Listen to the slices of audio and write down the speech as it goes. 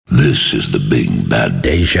This is the Big Bad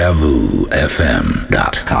Deja Vu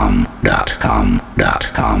FM.com.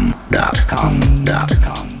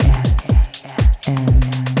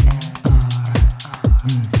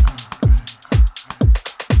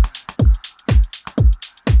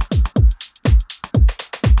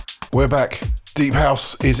 We're back. Deep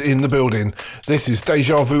House is in the building. This is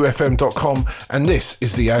DejaVuFM.com and this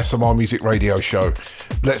is the ASMR Music Radio Show.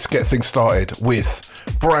 Let's get things started with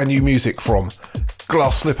brand new music from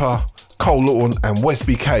Glass Slipper, Cole Lawton and Wes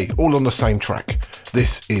BK, all on the same track.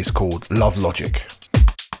 This is called Love Logic.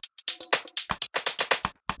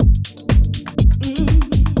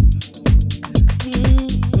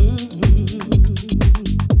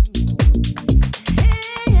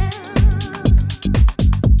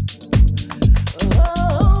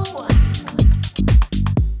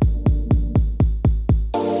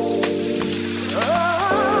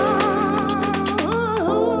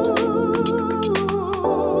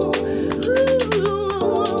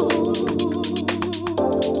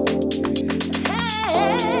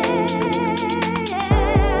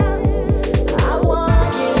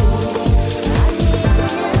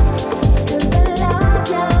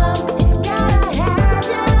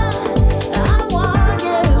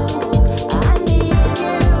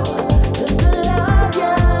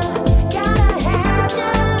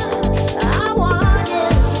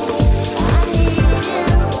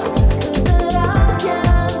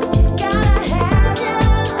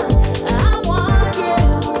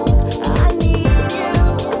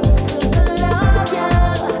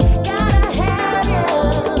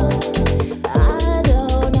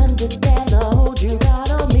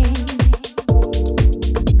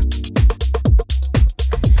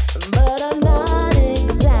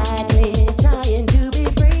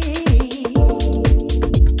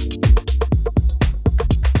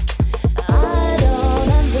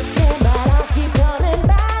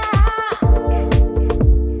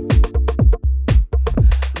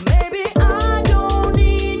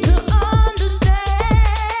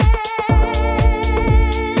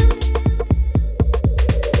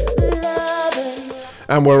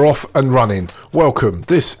 And we're off and running. Welcome.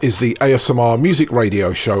 This is the ASMR Music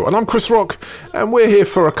Radio Show, and I'm Chris Rock, and we're here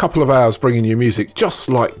for a couple of hours bringing you music just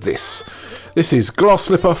like this. This is Glass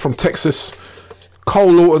Slipper from Texas,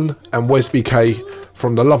 Cole Lawton and Wes BK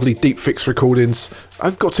from the lovely Deep Fix Recordings.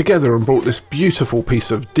 I've got together and brought this beautiful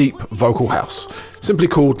piece of deep vocal house, simply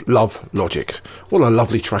called Love Logic. What a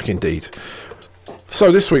lovely track indeed. So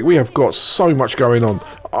this week we have got so much going on.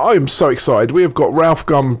 I am so excited. We have got Ralph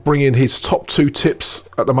Gum bringing his top 2 tips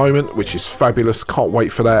at the moment, which is fabulous. Can't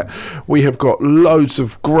wait for that. We have got loads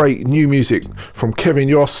of great new music from Kevin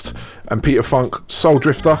Yost and Peter Funk, Soul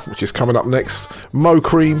Drifter, which is coming up next, Mo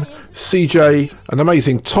Cream, CJ, an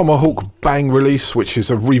amazing Tomahawk Bang release, which is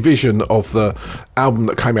a revision of the album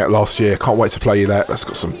that came out last year. Can't wait to play you that. That's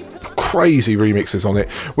got some crazy remixes on it.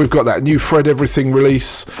 We've got that new Fred Everything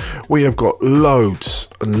release. We have got loads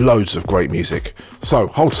and loads of great music. So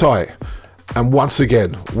hold tight, and once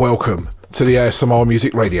again, welcome to the ASMR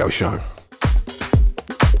Music Radio Show.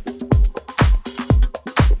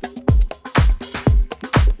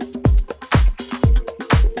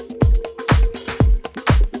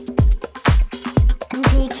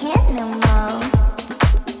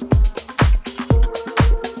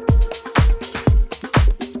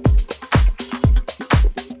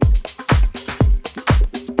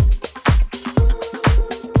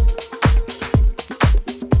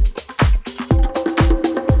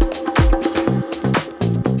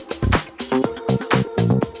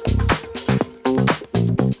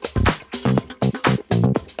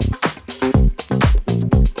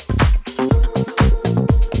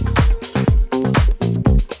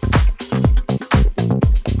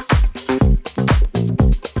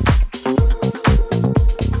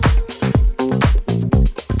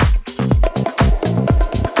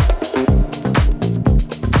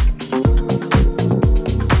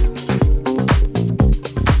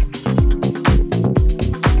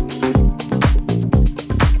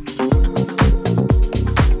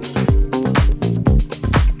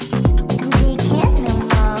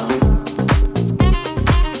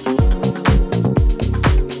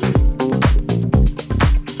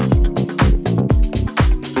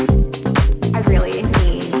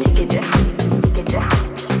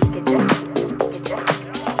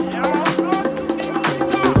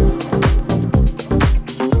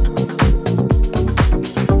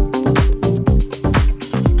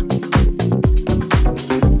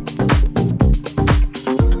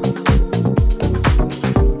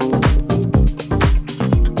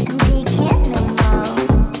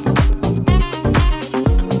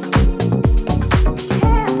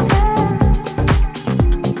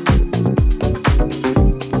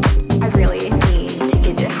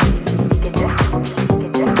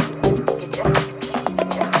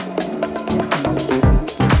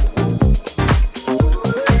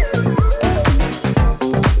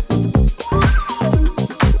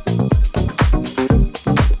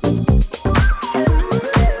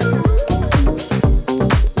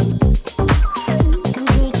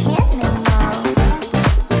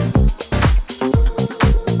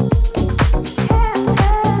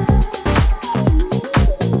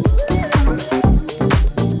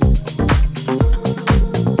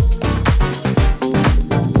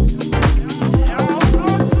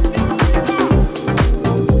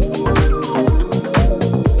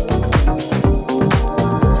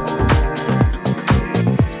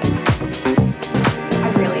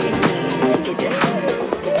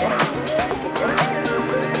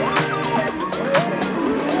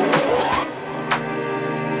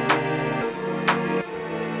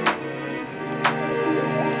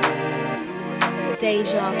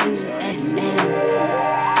 Deja Vu FM.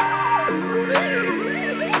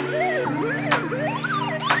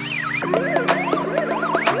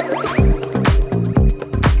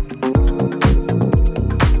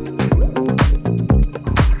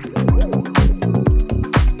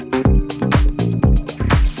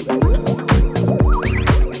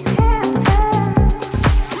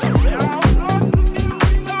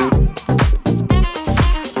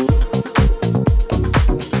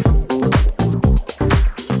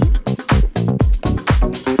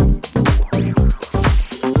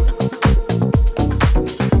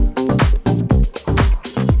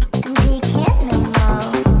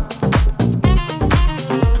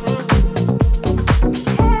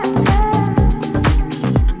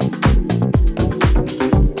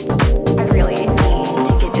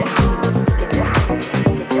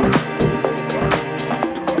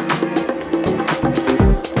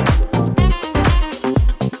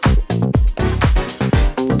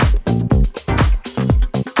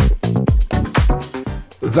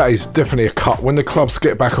 That is definitely a cut. When the clubs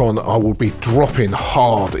get back on, I will be dropping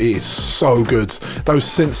hard. It is so good. Those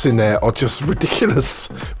synths in there are just ridiculous.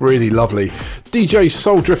 Really lovely. DJ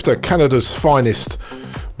Soul Drifter, Canada's finest,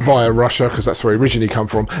 via Russia, because that's where he originally come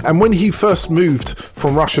from. And when he first moved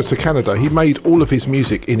from Russia to Canada, he made all of his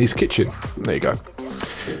music in his kitchen. There you go.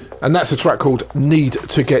 And that's a track called Need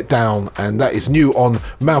to Get Down, and that is new on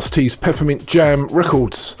Mouse T's Peppermint Jam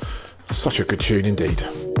Records. Such a good tune indeed.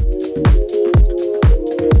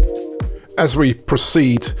 As we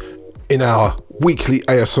proceed in our weekly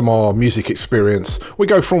ASMR music experience, we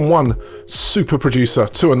go from one super producer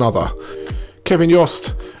to another. Kevin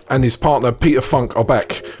Yost and his partner Peter Funk are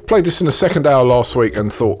back. Played this in the second hour last week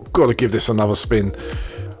and thought, gotta give this another spin.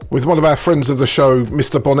 With one of our friends of the show,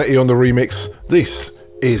 Mr. Bonetti, on the remix. This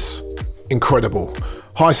is incredible.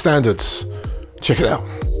 High standards. Check it out.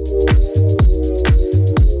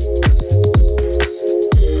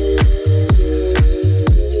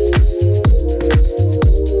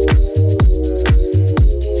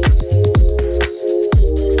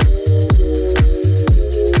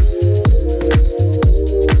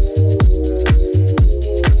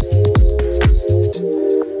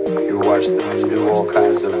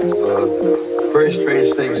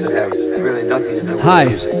 Hi,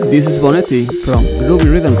 this is Bonetti from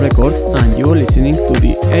Groovy Rhythm Records, and you're listening to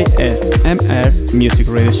the ASMR Music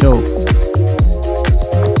Radio Show.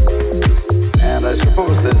 And I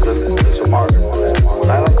suppose there's a market for that. What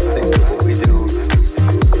I like to think that what we do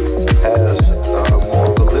has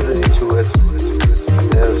more validity to it.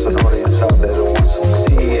 There's an audience out there that wants to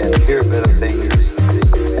see and hear better things,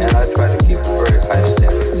 and I try to keep a very high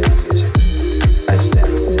standard in my music. High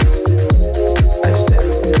standard. High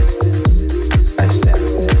standard. High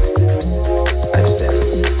standard. High standard.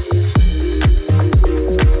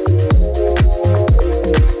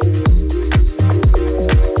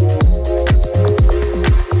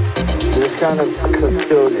 This kind of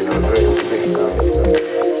custodian of great things.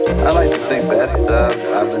 I like to think that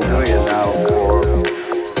I've been doing it now for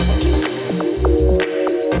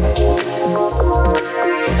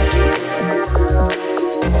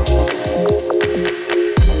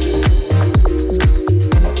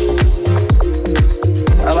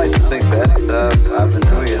I've been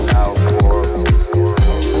doing it now for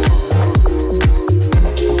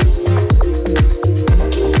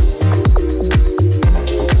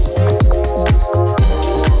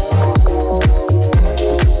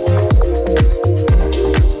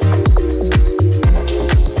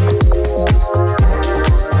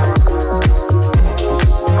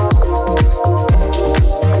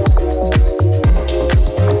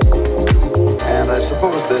and I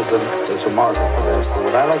suppose there's a market for that.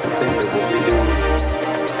 But I like to think that what we do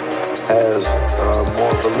has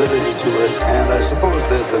more validity to it, and I suppose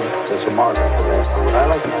there's a market for that. But I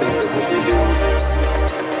like to think that what we do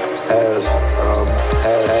has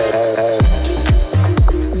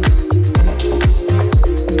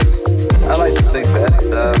I like to think that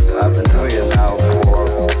I've been doing it now for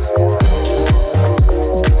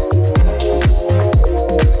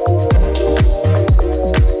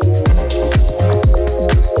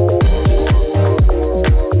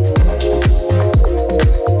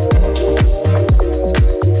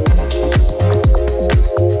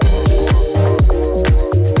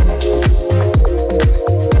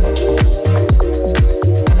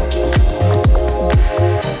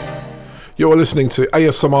You're listening to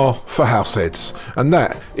ASMR for Househeads, and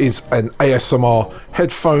that is an ASMR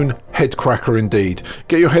headphone headcracker indeed.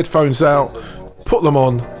 Get your headphones out, put them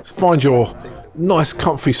on, find your nice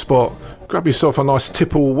comfy spot, grab yourself a nice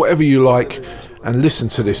tipple, whatever you like, and listen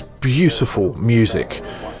to this beautiful music.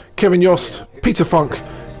 Kevin Yost, Peter Funk,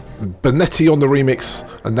 Bonetti on the remix,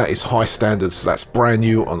 and that is High Standards. That's brand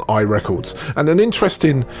new on iRecords. And an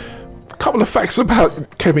interesting couple of facts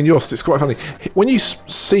about Kevin Yost. It's quite funny. When you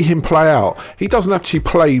see him play out, he doesn't actually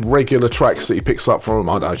play regular tracks that he picks up from,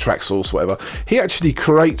 I don't know, Traxsource, whatever. He actually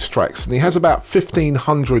creates tracks, and he has about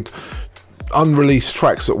 1,500 unreleased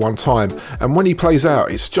tracks at one time, and when he plays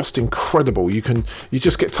out, it's just incredible. You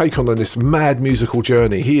just get taken on this mad musical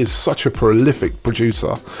journey. He is such a prolific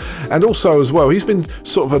producer, and also as well, he's been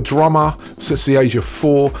sort of a drummer since the age of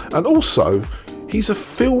 4, and also he's a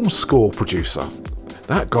film score producer.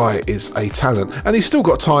 That guy is a talent, and he's still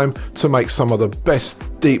got time to make some of the best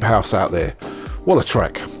deep house out there. What a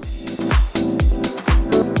track.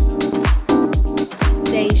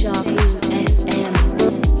 Deja Vu FM.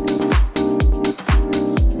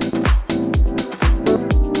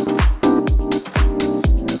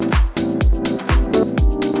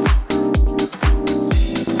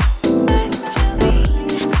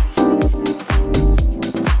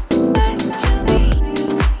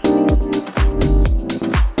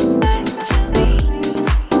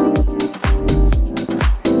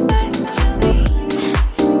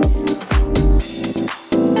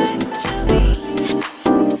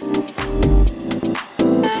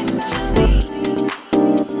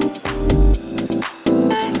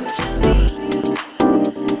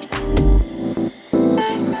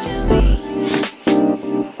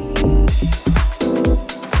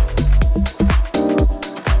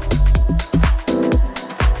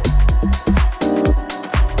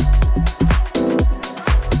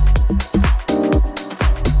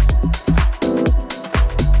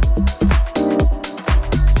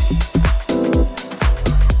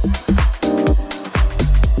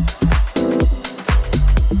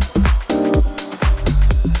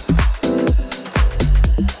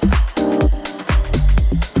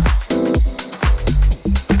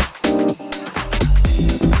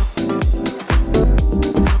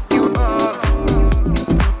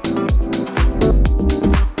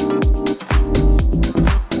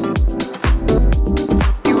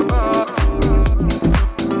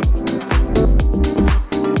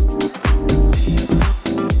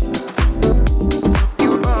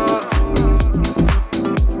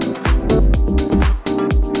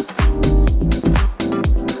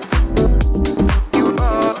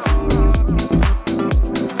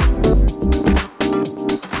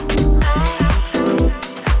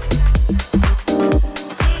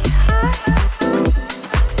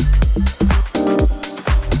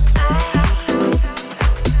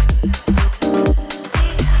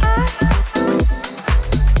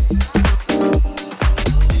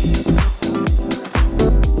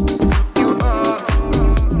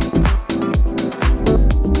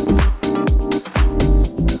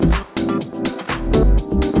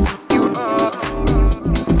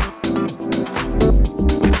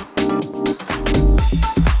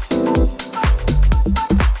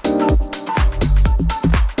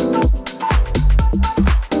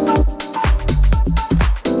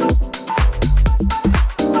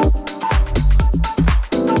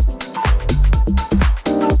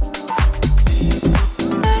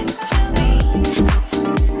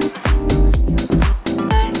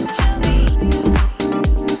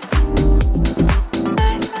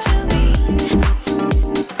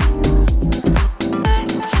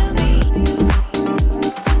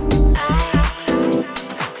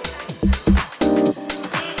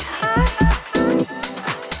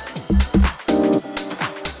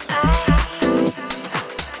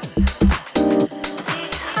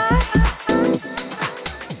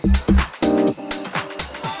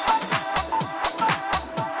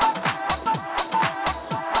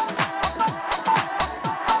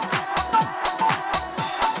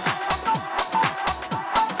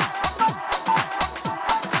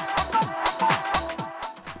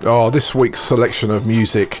 Oh, this week's selection of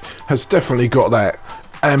music has definitely got that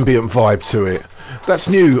ambient vibe to it. That's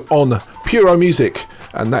new on Puro Music,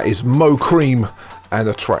 and that is Mo Cream and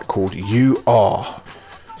a track called You Are.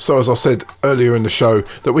 So as I said earlier in the show,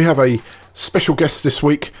 that we have a special guest this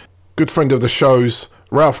week, good friend of the show's,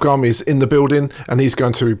 Ralph Gum is in the building, and he's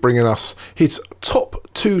going to be bringing us his top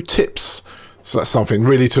 2 tips. So that's something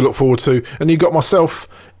really to look forward to. And you got myself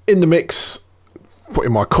in the mix,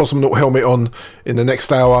 putting my Cosmonaut helmet on in the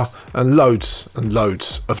next hour, and loads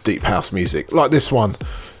of deep house music like this one.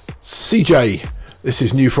 CJ, this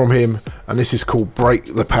is new from him, and this is called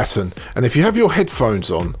Break the Pattern. And if you have your headphones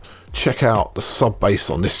on, check out the sub bass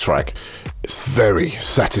on this track. It's very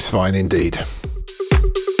satisfying indeed.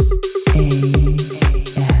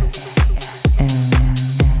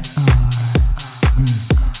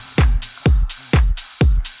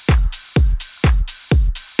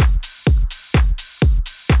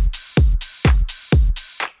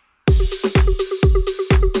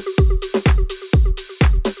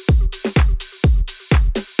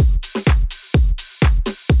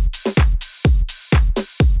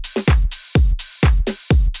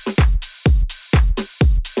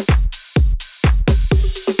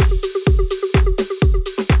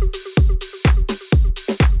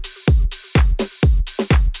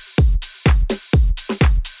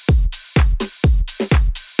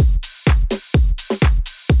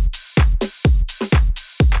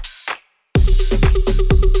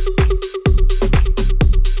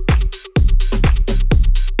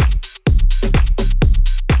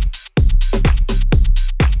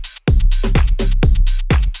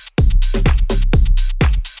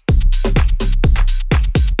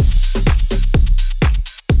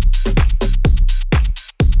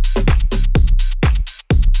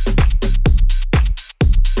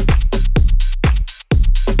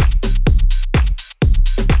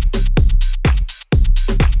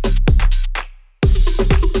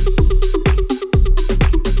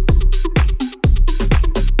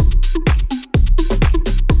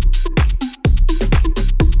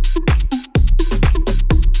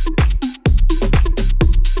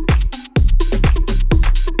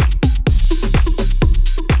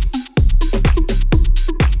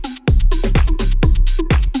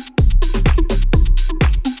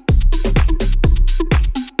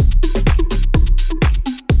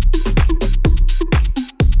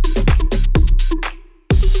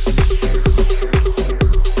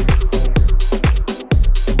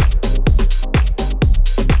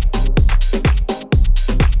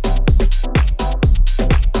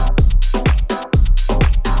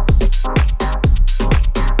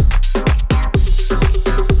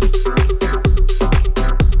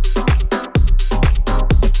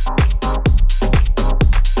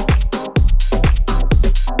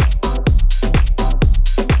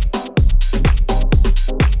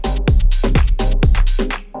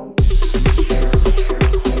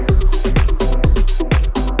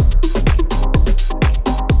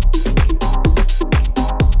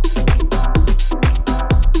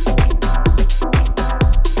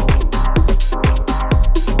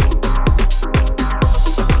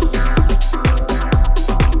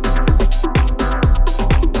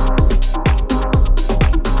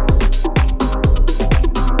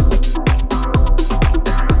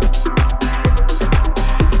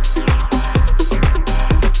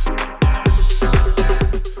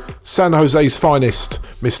 San Jose's finest,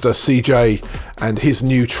 Mr. CJ, and his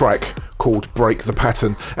new track called Break the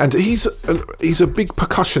Pattern. And he's a big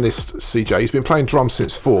percussionist, CJ. He's been playing drums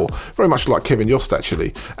since 4, very much like Kevin Yost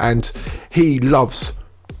actually, and he loves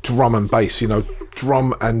drum and bass,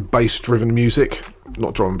 drum and bass driven music,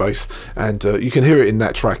 not drum and bass, and you can hear it in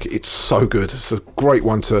that track. It's so good. It's a great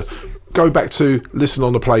one to go back to, listen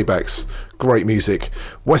on the playbacks. Great music.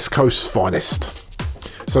 West Coast's finest.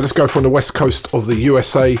 So let's go from the west coast of the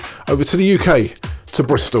USA over to the UK, to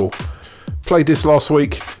Bristol. Played this last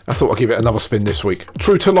week. I thought I'd give it another spin this week.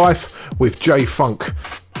 True to Life with J Funk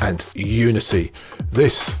and Unity.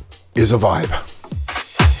 This is a vibe.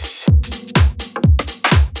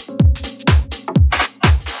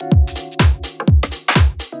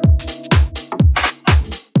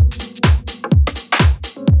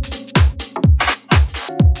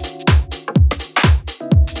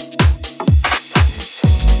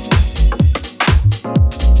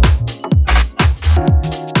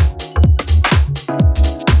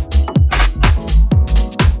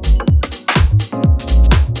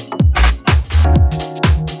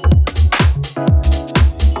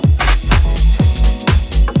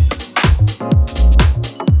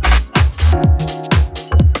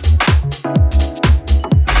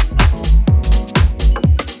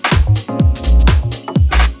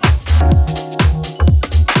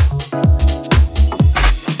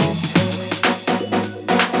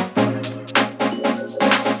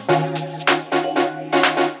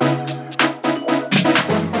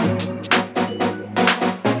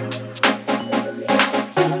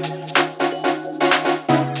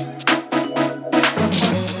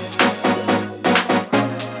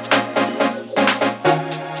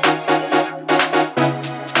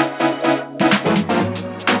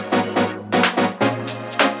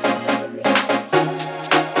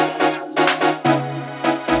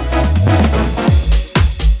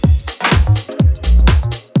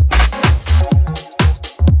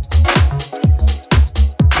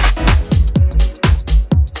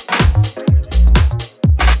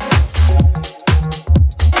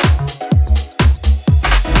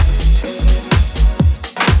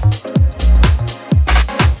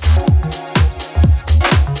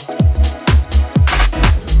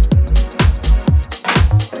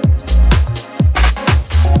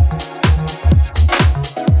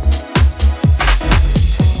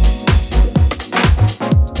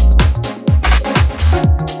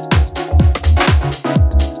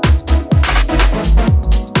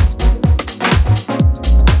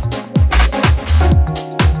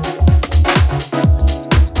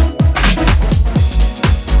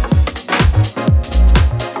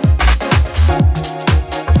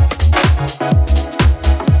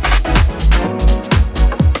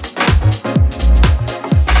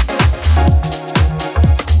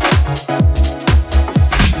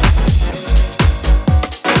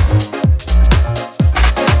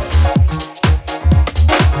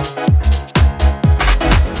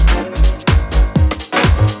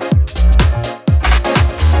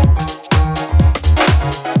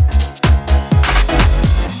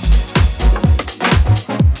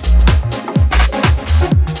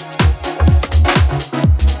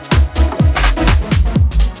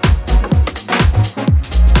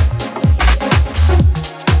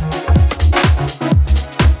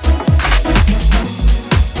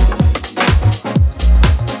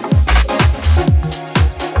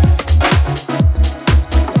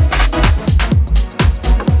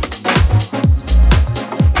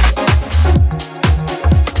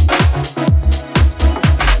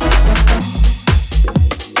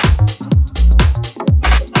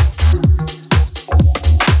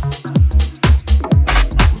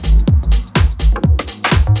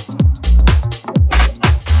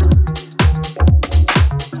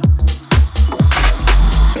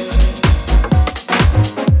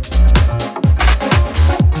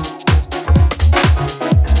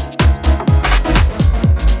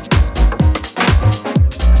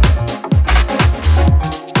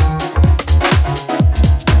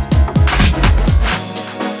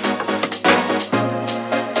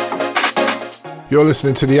 You're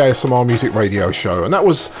listening to the ASMR Music Radio Show, and that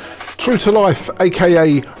was True to Life,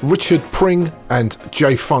 aka Richard Pring and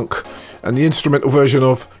J Funk, and the instrumental version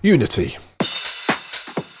of Unity.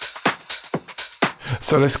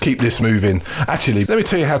 So let's keep this moving. Actually, let me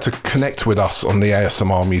tell you how to connect with us on the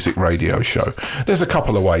ASMR Music Radio Show. There's a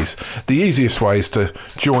couple of ways. The easiest way is to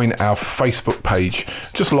join our Facebook page.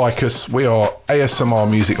 Just like us, we are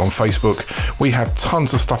ASMR Music on Facebook. We have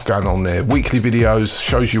tons of stuff going on there. Weekly videos,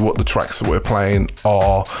 shows you what the tracks that we're playing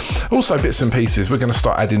are. Also bits and pieces. We're going to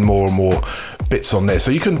start adding more and more bits on there,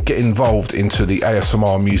 so you can get involved into the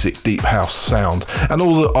ASMR Music Deep House sound, and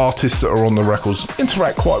all the artists that are on the records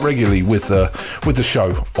interact quite regularly with the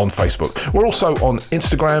show on Facebook. We're also on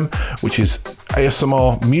Instagram, which is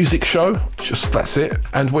ASMR Music Show, just that's it.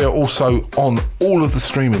 And we're also on all of the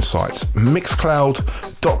streaming sites,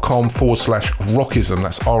 mixcloud.com/rockism,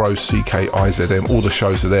 that's ROCKIZM, all the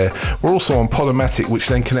shows are there. We're also on Podomatic, which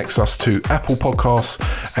then connects us to Apple Podcasts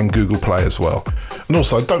and Google Play as well. And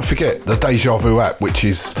also, don't forget the Deja Vu app, which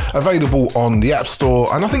is available on the App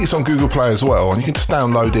Store, and I think it's on Google Play as well, and you can just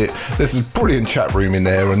download it. There's a brilliant chat room in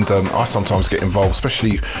there, and I sometimes get involved,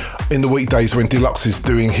 especially in the weekdays when Deluxe is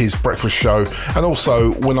doing his breakfast show, and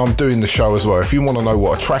also when I'm doing the show as well. If you want to know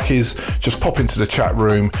what a track is, just pop into the chat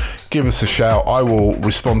room, give us a shout. I will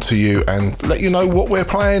respond to you and let you know what we're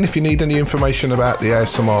playing if you need any information about the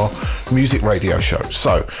ASMR Music Radio Show.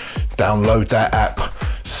 So download that app.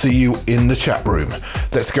 See you in the chat room.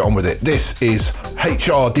 Let's get on with it. This is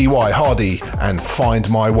HRDY Hardy and Find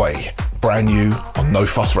My Way, brand new on No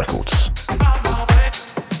Fuss Records.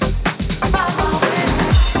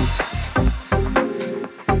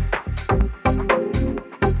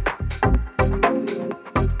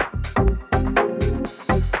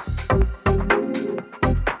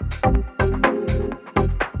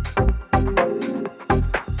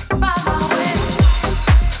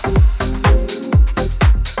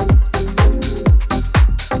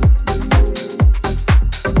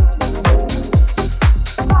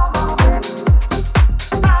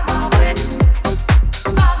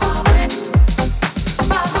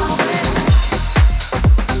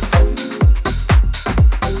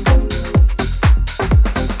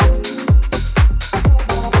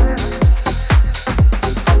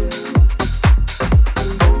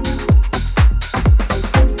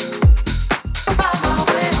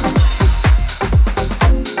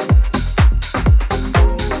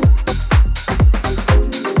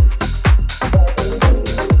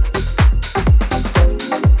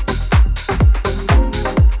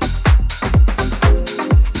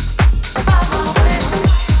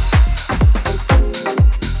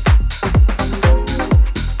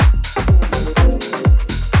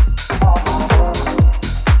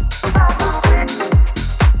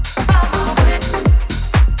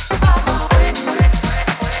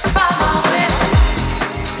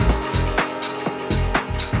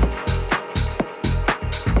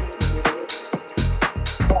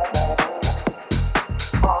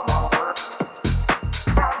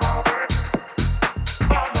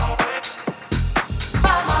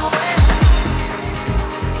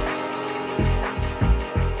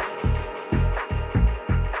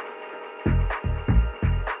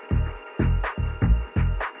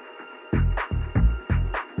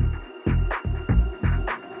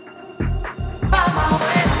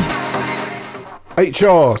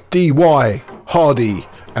 HRDY Hardy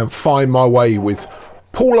and Find My Way with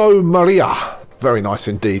Paulo Maria. Very nice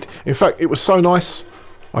indeed. In fact, it was so nice,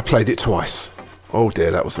 I played it twice. Oh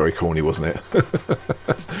dear, that was very corny, wasn't it?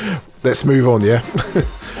 Let's move on, yeah?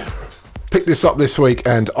 Picked this up this week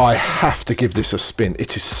and I have to give this a spin.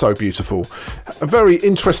 It is so beautiful. A very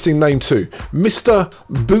interesting name too. Mr.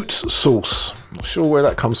 Boots Sauce. Not sure where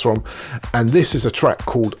that comes from. And this is a track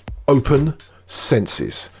called Open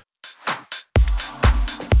Senses.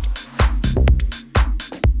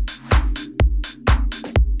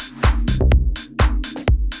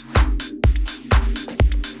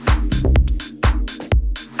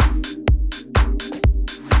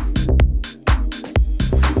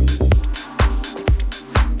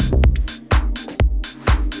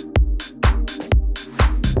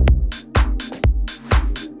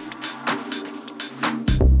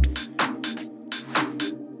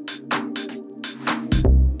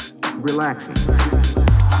 Relaxing.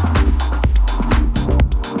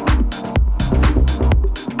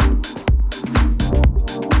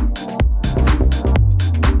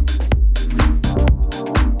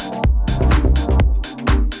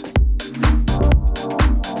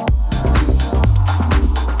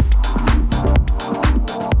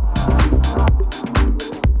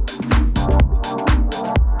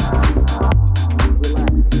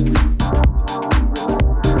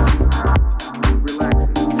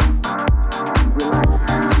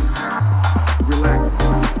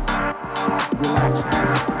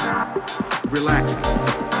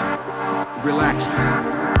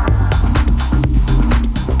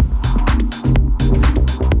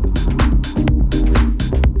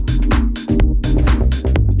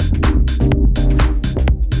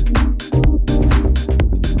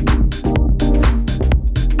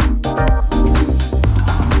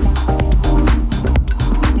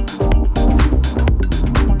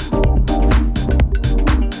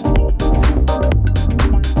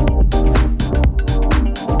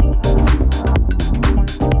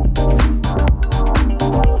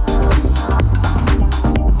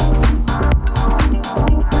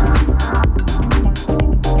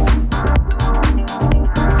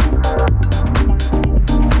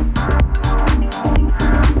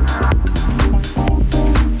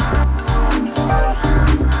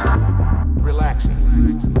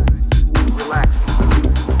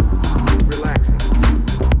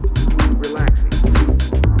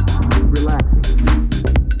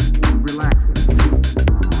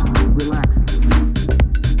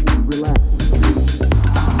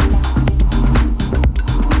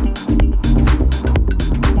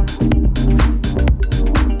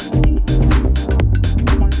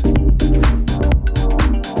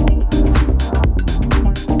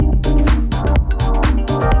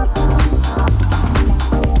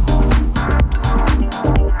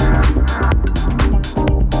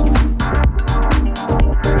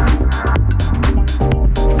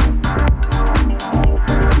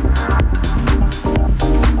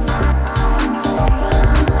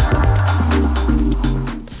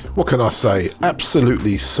 can I say?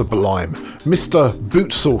 Absolutely sublime. Mr.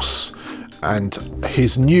 Bootsauce and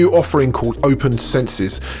his new offering called Open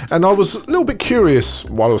Senses. And I was a little bit curious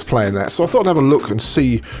while I was playing that, so I thought I'd have a look and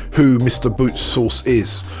see who Mr. Bootsauce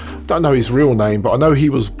is. Don't know his real name, but I know he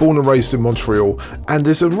was born and raised in Montreal, and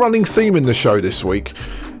there's a running theme in the show this week.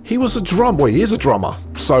 He was a drummer, he is a drummer.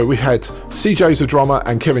 So we had CJ's a drummer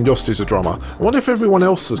and Kevin Yost is a drummer. I wonder if everyone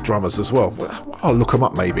else is drummers as well. I'll look him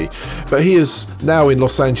up maybe. But he is now in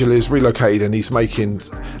Los Angeles, relocated, and he's making,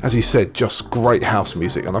 as he said, just great house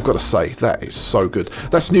music. And I've got to say, that is so good.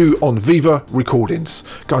 That's new on Viva Recordings.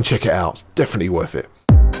 Go and check it out. Definitely worth it.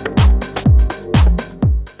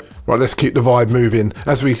 Right, let's keep the vibe moving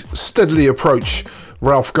as we steadily approach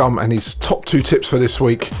Ralph Gum and his top 2 tips for this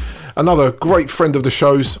week. Another great friend of the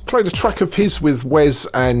show's played a track of his with Wes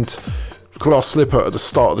and Glass Slipper at the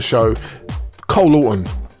start of the show, Cole Lawton,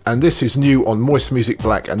 and this is new on Moist Music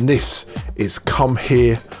Black, and this is Come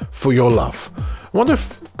Here For Your Love. I wonder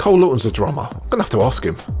if Cole Lawton's a drummer. I'm gonna have to ask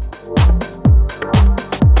him.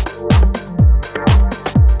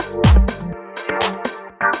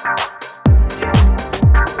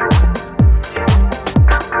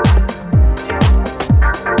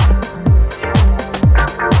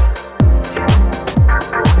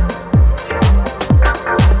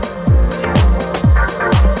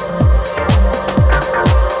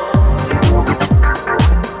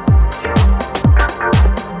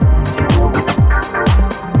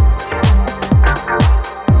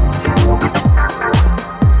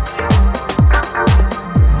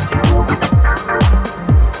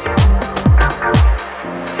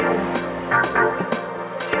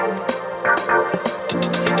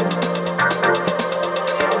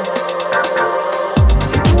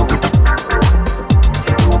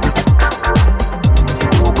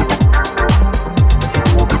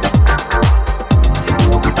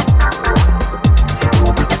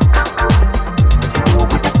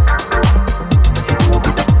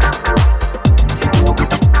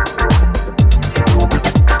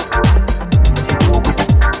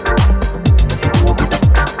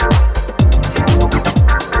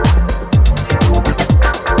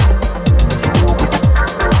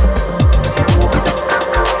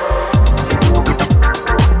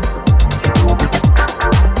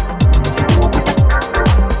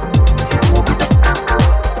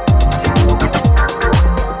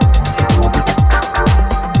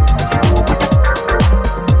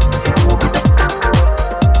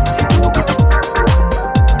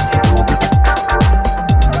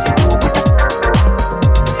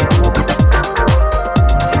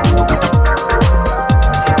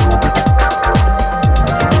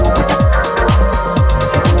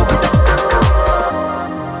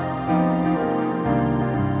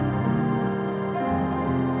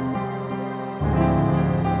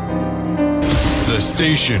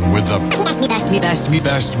 Station with the best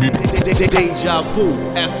Deja Vu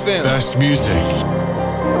FM. Best music.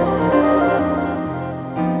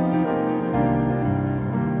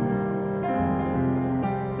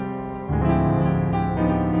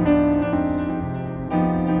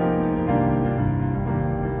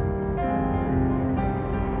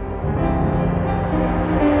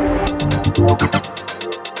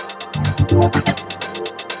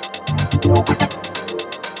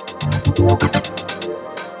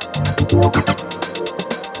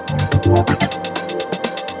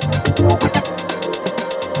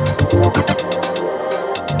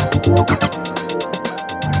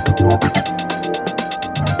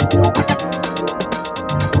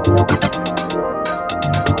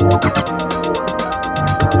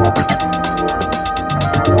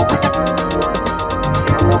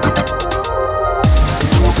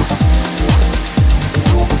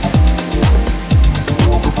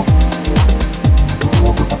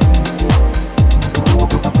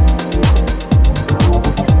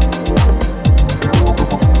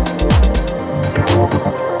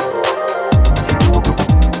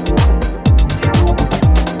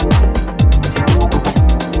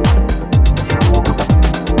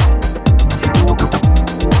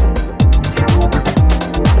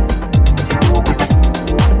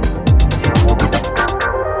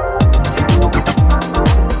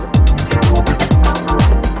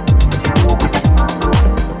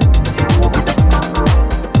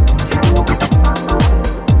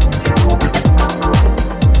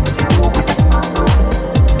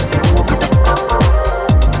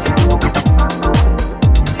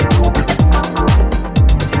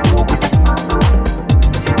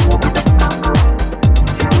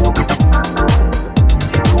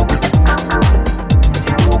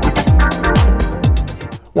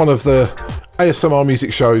 One of the ASMR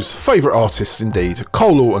Music Show's favourite artist indeed,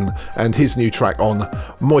 Cole Lawton, and his new track on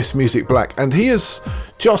Moist Music Black. And he has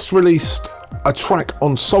just released a track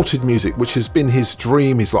on Salted Music, which has been his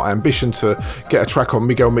dream, his ambition to get a track on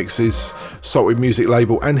Miguel Mix's Salted Music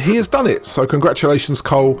label, and he has done it. So congratulations,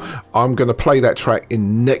 Cole. I'm going to play that track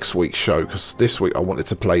in next week's show, because this week I wanted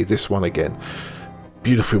to play this one again.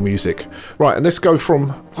 Beautiful music. Right, and let's go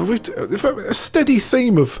from a steady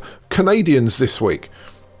theme of Canadians this week.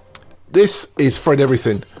 This is Fred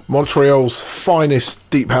Everything, Montreal's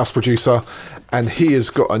finest deep house producer, and he has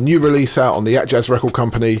got a new release out on the Atjazz Record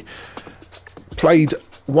Company. Played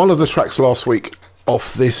one of the tracks last week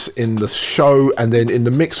off this in the show, and then in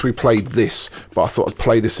the mix we played this, but I thought I'd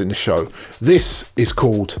play this in the show. This is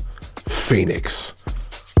called Phoenix.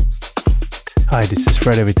 Hi, this is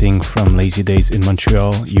Fred Everything from Lazy Days in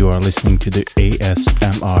Montreal. You are listening to the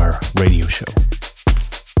ASMR radio show.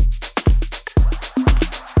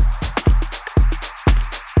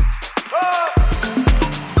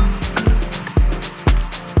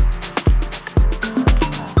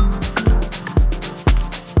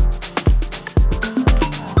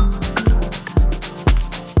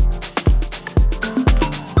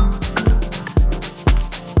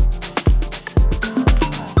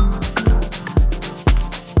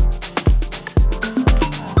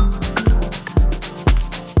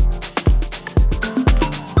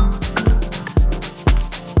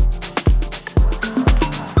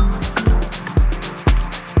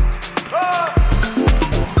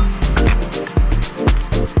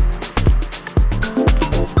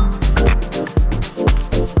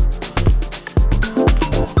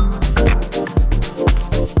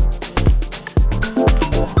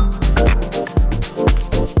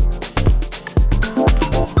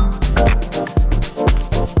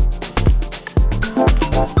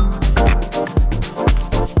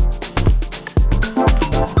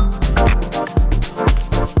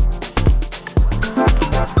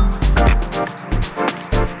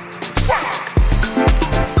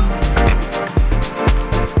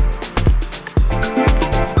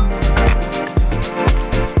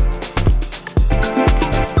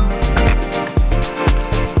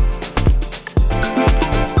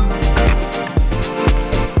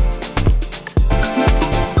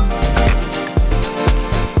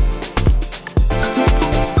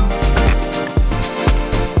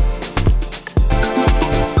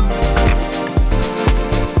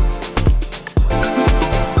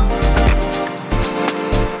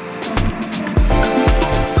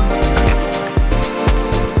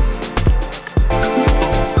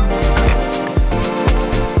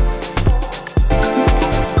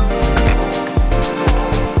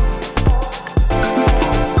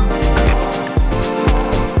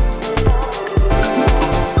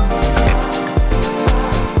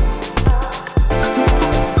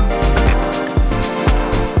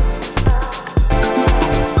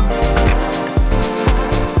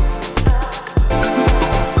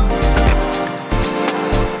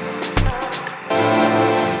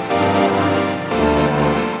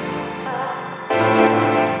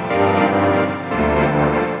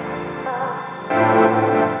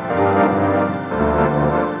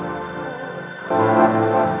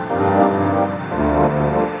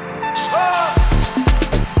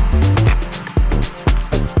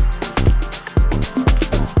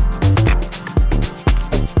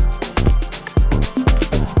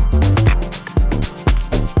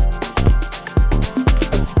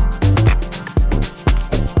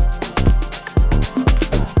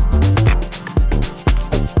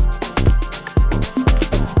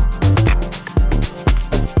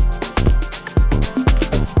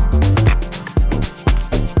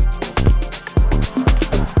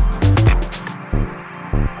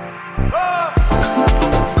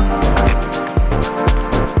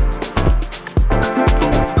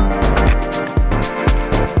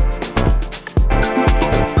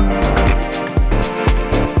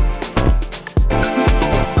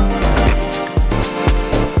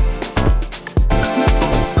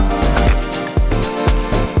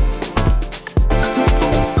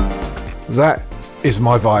 That is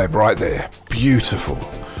my vibe right there. Beautiful.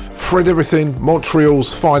 Fred Everything,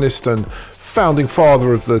 Montreal's finest and founding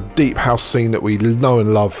father of the deep house scene that we know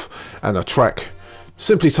and love, and a track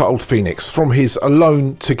simply titled Phoenix from his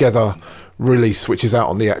Alone Together release, which is out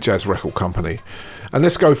on the Atjazz Record Company. And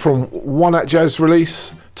let's go from one Atjazz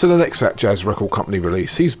release to the next Atjazz Record Company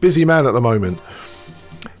release. He's busy man at the moment.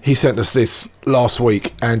 He sent us this last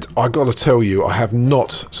week, and I gotta tell you, I have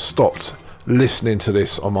not stopped listening to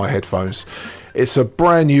this on my headphones. It's a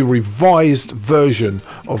brand new revised version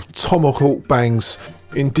of Tomahawk Bang's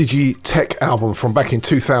Indigi-Tech album from back in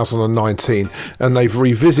 2019, and they've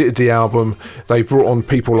revisited the album. They've brought on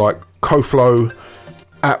people like Koflo,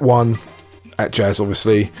 At1, At Jazz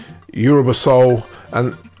obviously, Yoruba Soul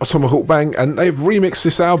and Atomic Bang, and they've remixed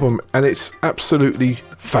this album and it's absolutely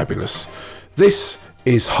fabulous. This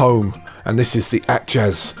is Home, and this is the At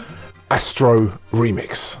Jazz Astro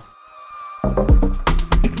remix.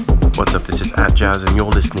 What's up, this is At Jazz and you're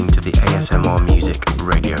listening to the ASMR Music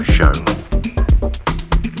Radio Show.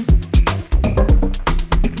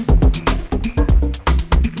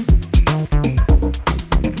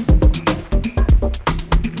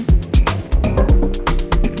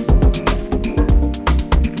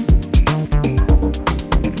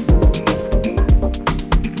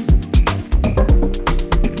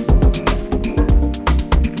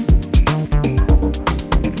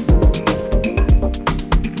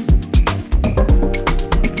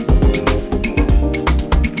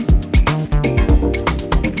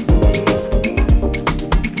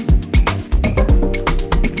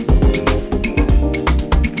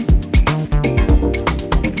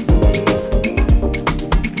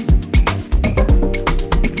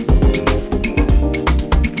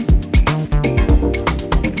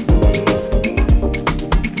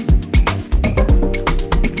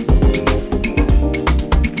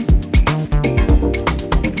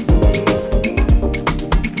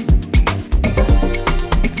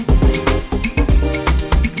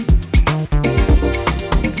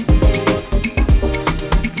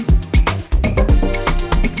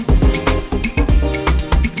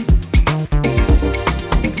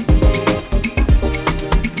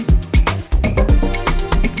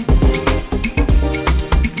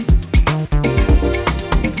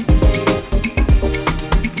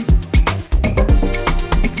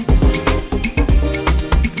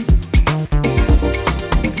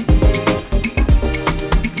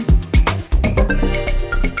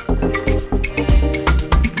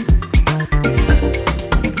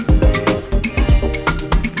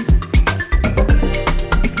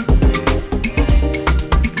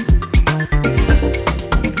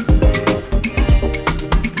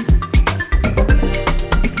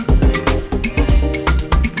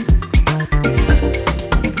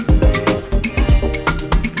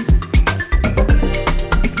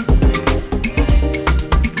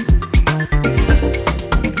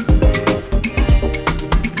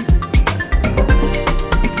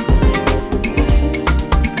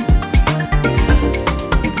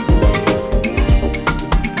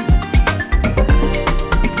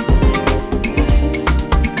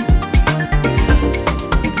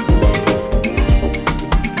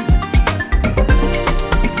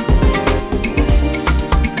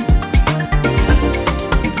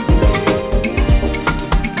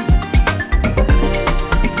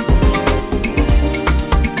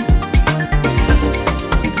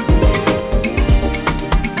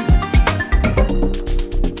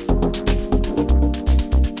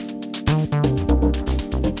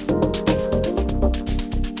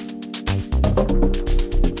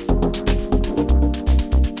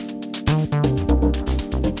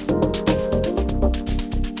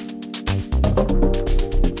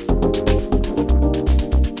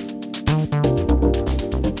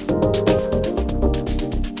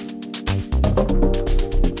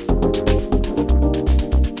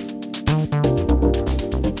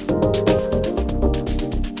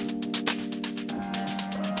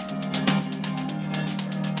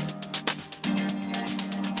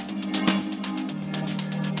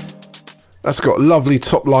 That's got lovely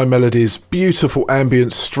top line melodies, beautiful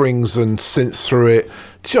ambient strings and synths through it.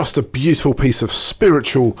 Just a beautiful piece of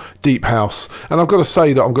spiritual deep house. And I've got to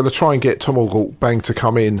say that I'm going to try and get Atomic Bang to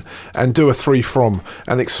come in and do a 3 from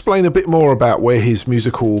and explain a bit more about where his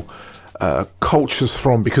musical culture's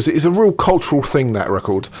from, because it is a real cultural thing, that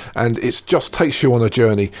record, and it just takes you on a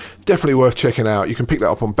journey. Definitely worth checking out. You can pick that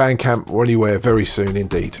up on Bandcamp or anywhere very soon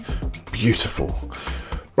indeed. Beautiful.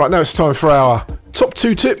 Right, now it's time for our top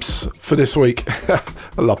 2 tips for this week. I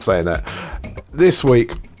love saying that. This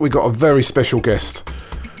week we got a very special guest.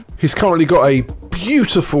 He's currently got a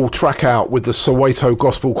beautiful track out with the Soweto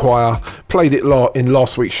Gospel Choir. Played it in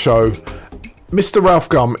last week's show. Mr. Ralph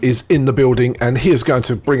Gum is in the building and he is going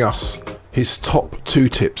to bring us his top 2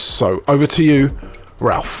 tips. So over to you,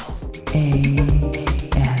 Ralph.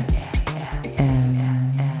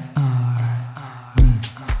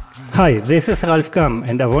 Hi, this is Ralph Gum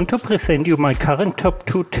and I want to present you my current top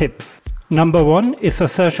 2 tips. Number 1 is a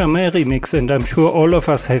Serge Amer remix, and I'm sure all of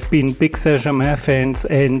us have been big Serge Amer fans,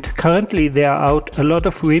 and currently there are out a lot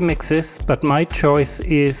of remixes, but my choice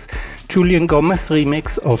is Julian Gomez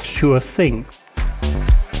remix of Sure Thing.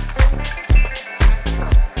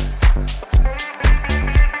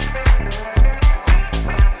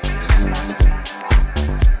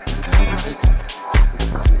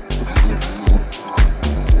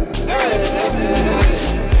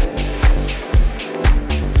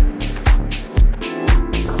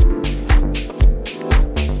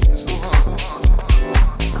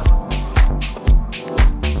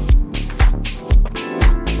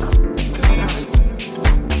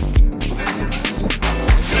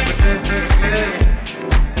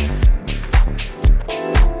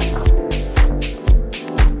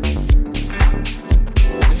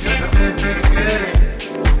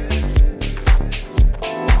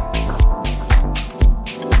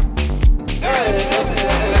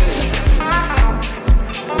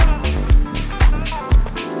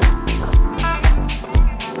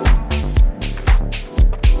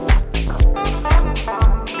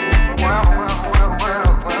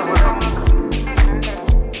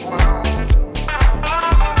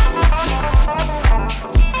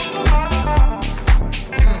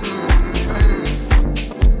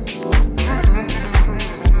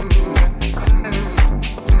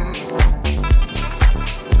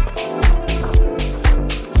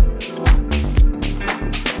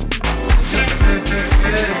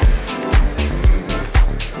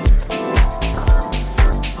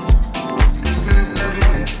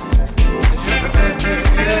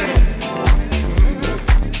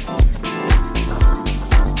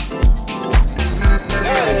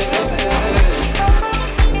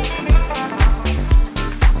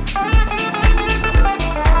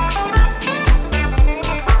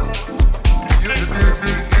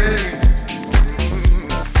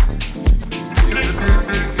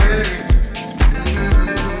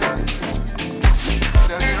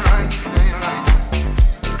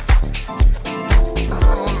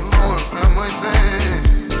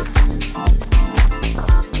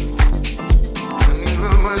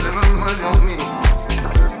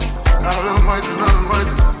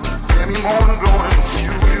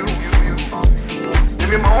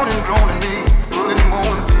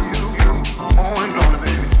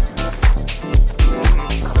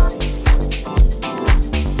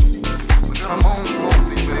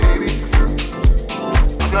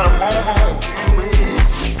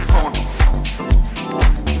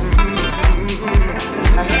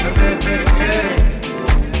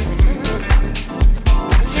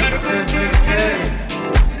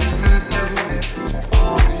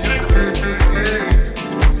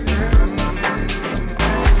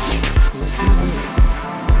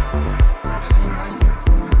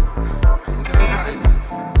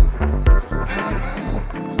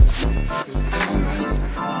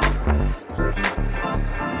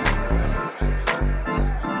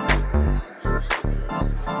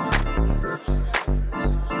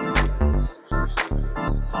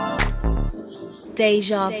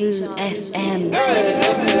 Deja Vu FM.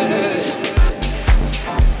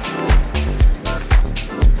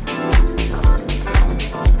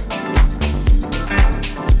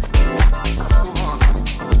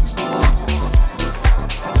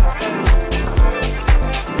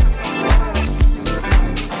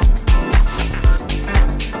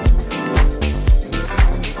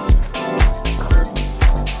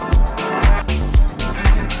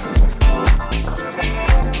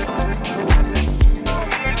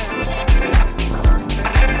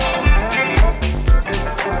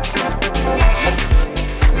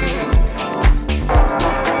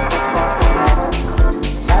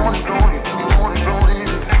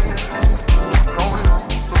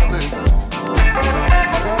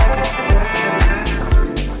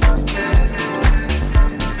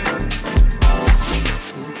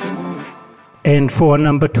 And for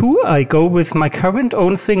number 2, I go with my current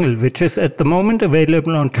own single, which is at the moment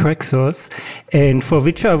available on Traxsource, and for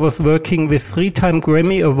which I was working with 3-time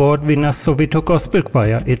Grammy Award winner Soweto Gospel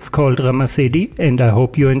Choir. It's called Ramasedi, and I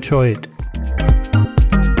hope you enjoy it.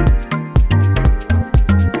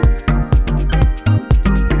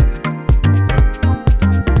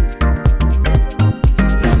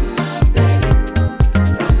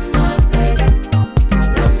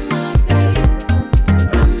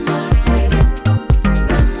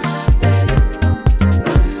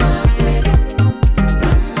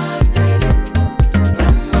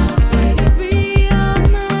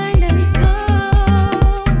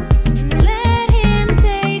 Let him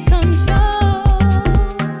take control.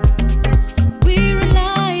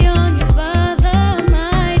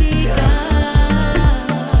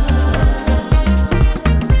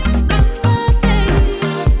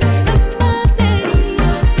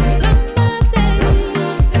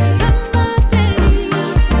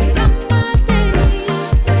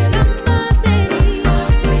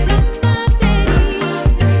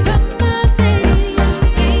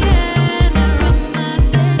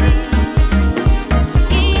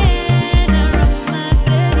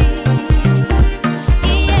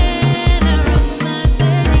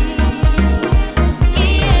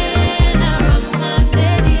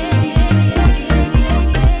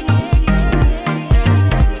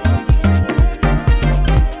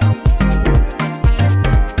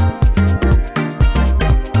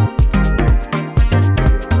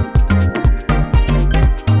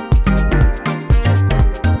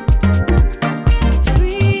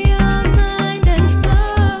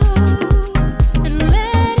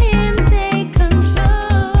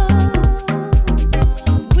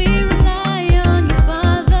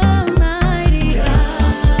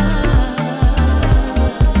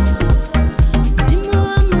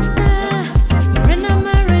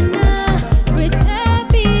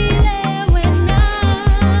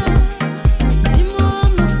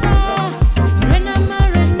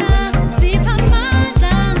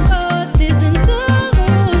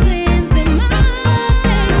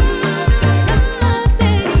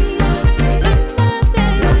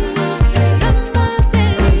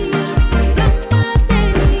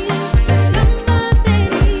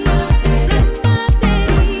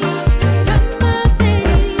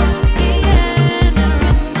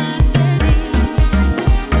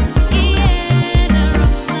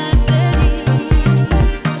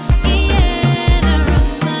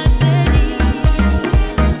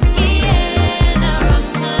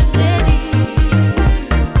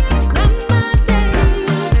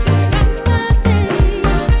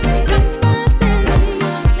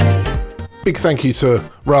 Big thank you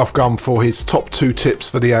to Ralph Gum for his top 2 tips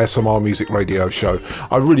for the ASMR Music Radio Show.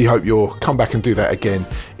 I really hope you'll come back and do that again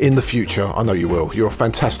in the future. I know you will. You're a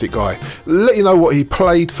fantastic guy. Let you know what he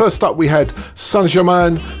played. First up we had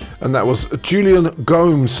Saint-Germain, and that was Julian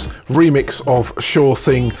Gomes' remix of Sure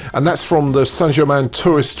Thing, and that's from the Saint-Germain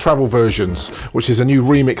Tourist Travel Versions, which is a new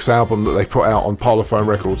remix album that they put out on Parlophone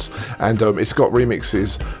Records, and it's got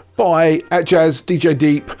remixes by Atjazz, DJ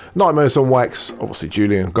Deep, Nightmares on Wax, obviously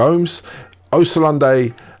Julian Gomes,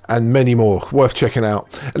 Osalunde, and many more. Worth checking out.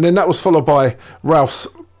 And then that was followed by Ralph's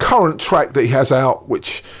current track that he has out,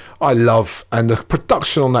 which I love, and the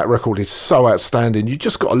production on that record is so outstanding. You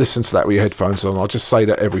just got to listen to that with your headphones on. I'll just say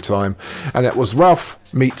that every time. And that was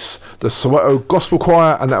Ralph meets the Soweto Gospel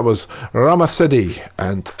Choir, and that was Ramasedi,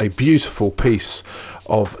 and a beautiful piece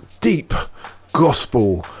of deep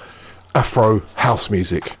gospel Afro house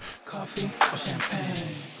music. Coffee or champagne?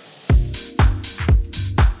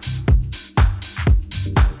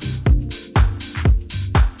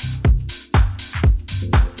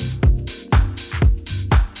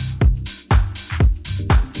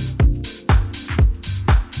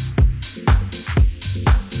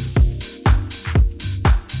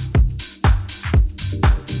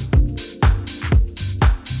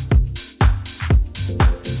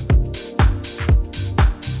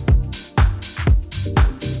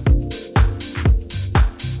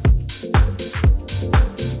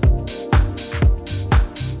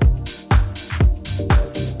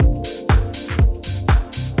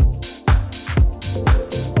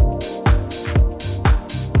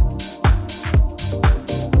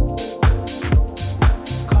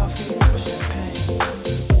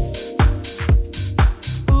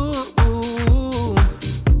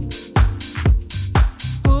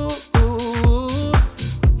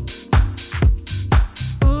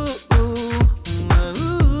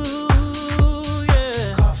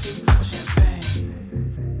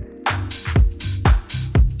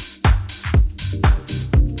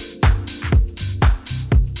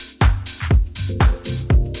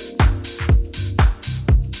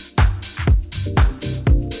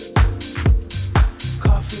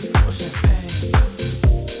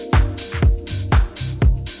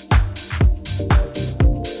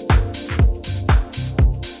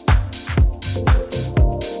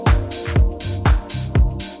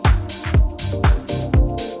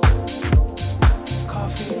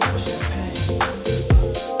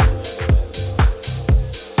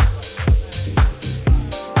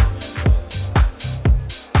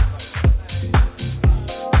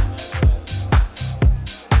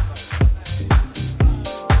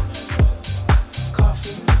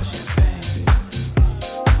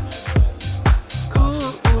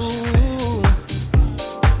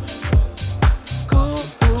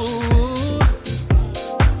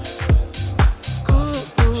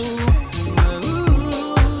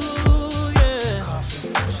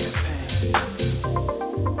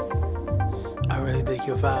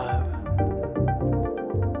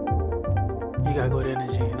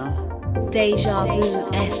 Deja Vu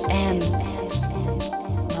FM.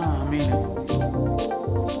 I mean it.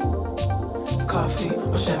 Coffee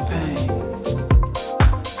or champagne?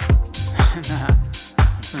 Nah,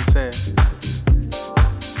 I'm gonna say it.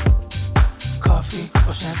 Coffee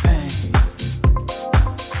or champagne?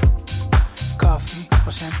 Coffee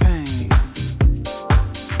or champagne?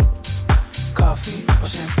 Coffee or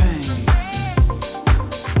champagne?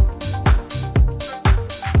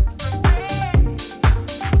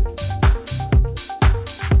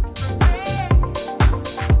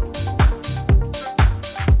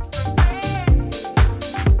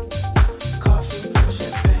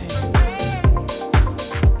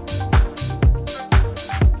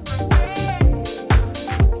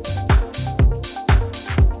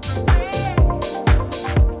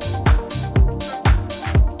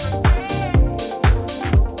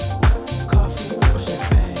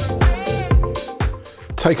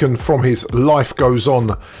 Taken from his Life Goes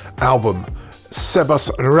On album,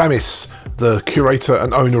 Sebas Ramis, the curator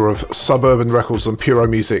and owner of Suburban Records and Puro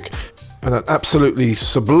Music, and an absolutely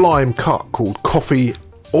sublime cut called Coffee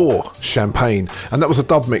or Champagne. And that was a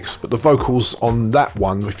dub mix, but the vocals on that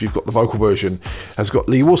one, if you've got the vocal version, has got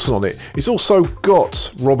Lee Wilson on it. He's also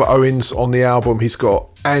got Robert Owens on the album. He's got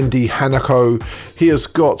Andy Hanako. He has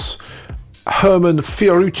got Herman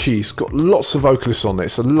Fiorucci. He's got lots of vocalists on it.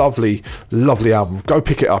 It's a lovely, lovely album. Go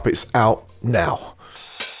pick it up. It's out now.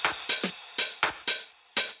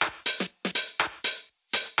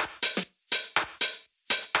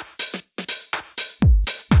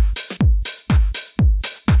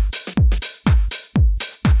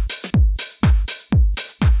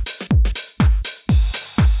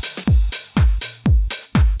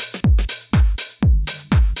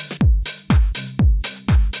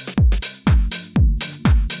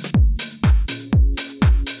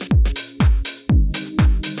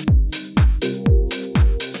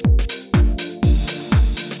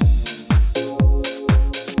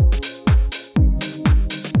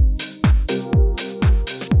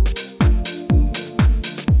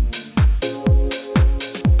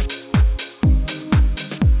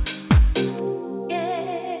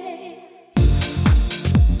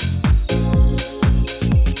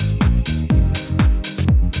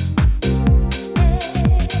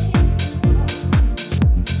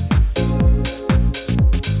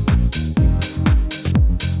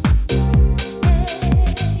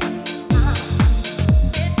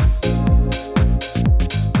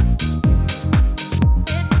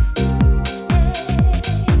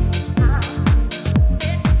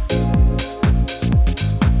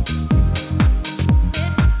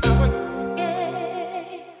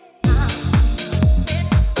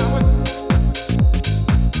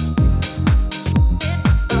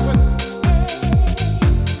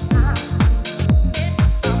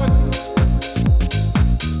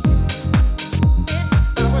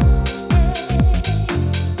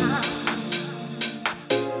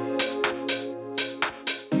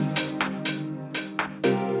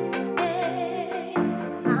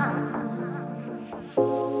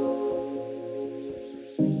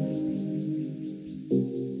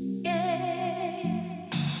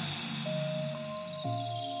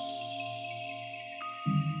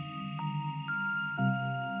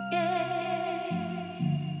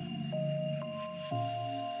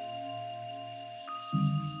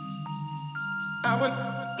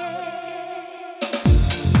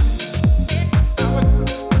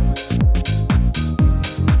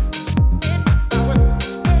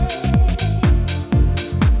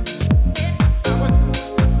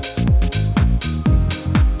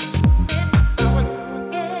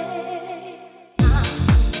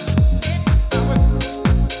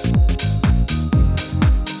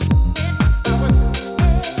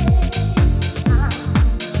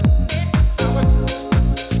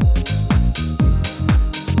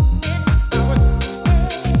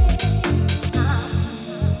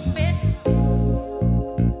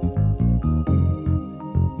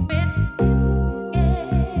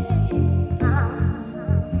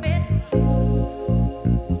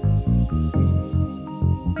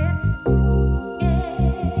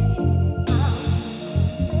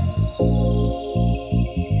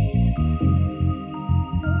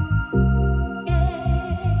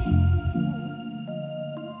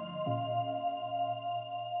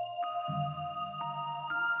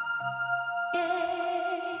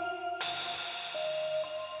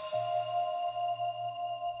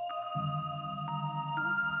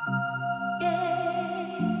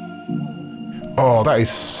 Oh, that is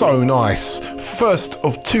so nice. First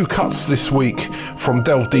of two cuts this week from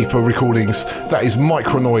Delve Deeper Recordings. That is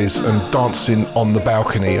Micronoise and Dancing on the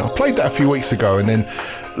Balcony. I played that a few weeks ago, and then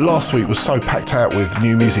last week was so packed out with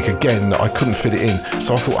new music again that I couldn't fit it in.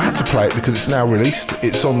 So I thought I had to play it because it's now released.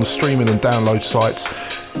 It's on the streaming and download sites.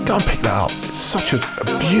 Go and pick that up. It's such a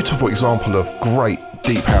beautiful example of great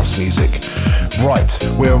deep house music. Right,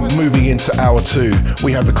 we're moving into hour 2.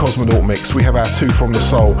 We have the Cosmonaut mix, we have our 2 from the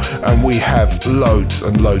soul, and we have loads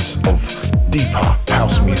and loads of deeper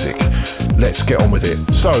house music. Let's get on with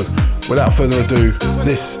it. So, without further ado,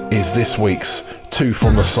 this is this week's 2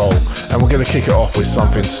 from the soul, and we're going to kick it off with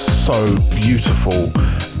something so beautiful.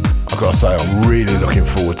 I've got to say, I'm really looking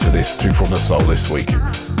forward to this 2 from the soul this week.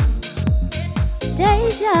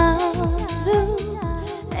 Deja vu,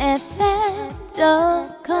 FM.com.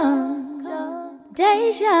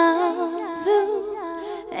 Deja vu,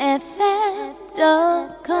 FM.com.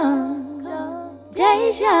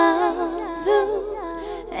 Deja vu,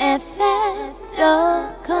 FM.com.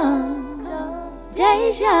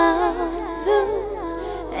 Deja vu,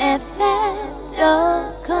 FM.com.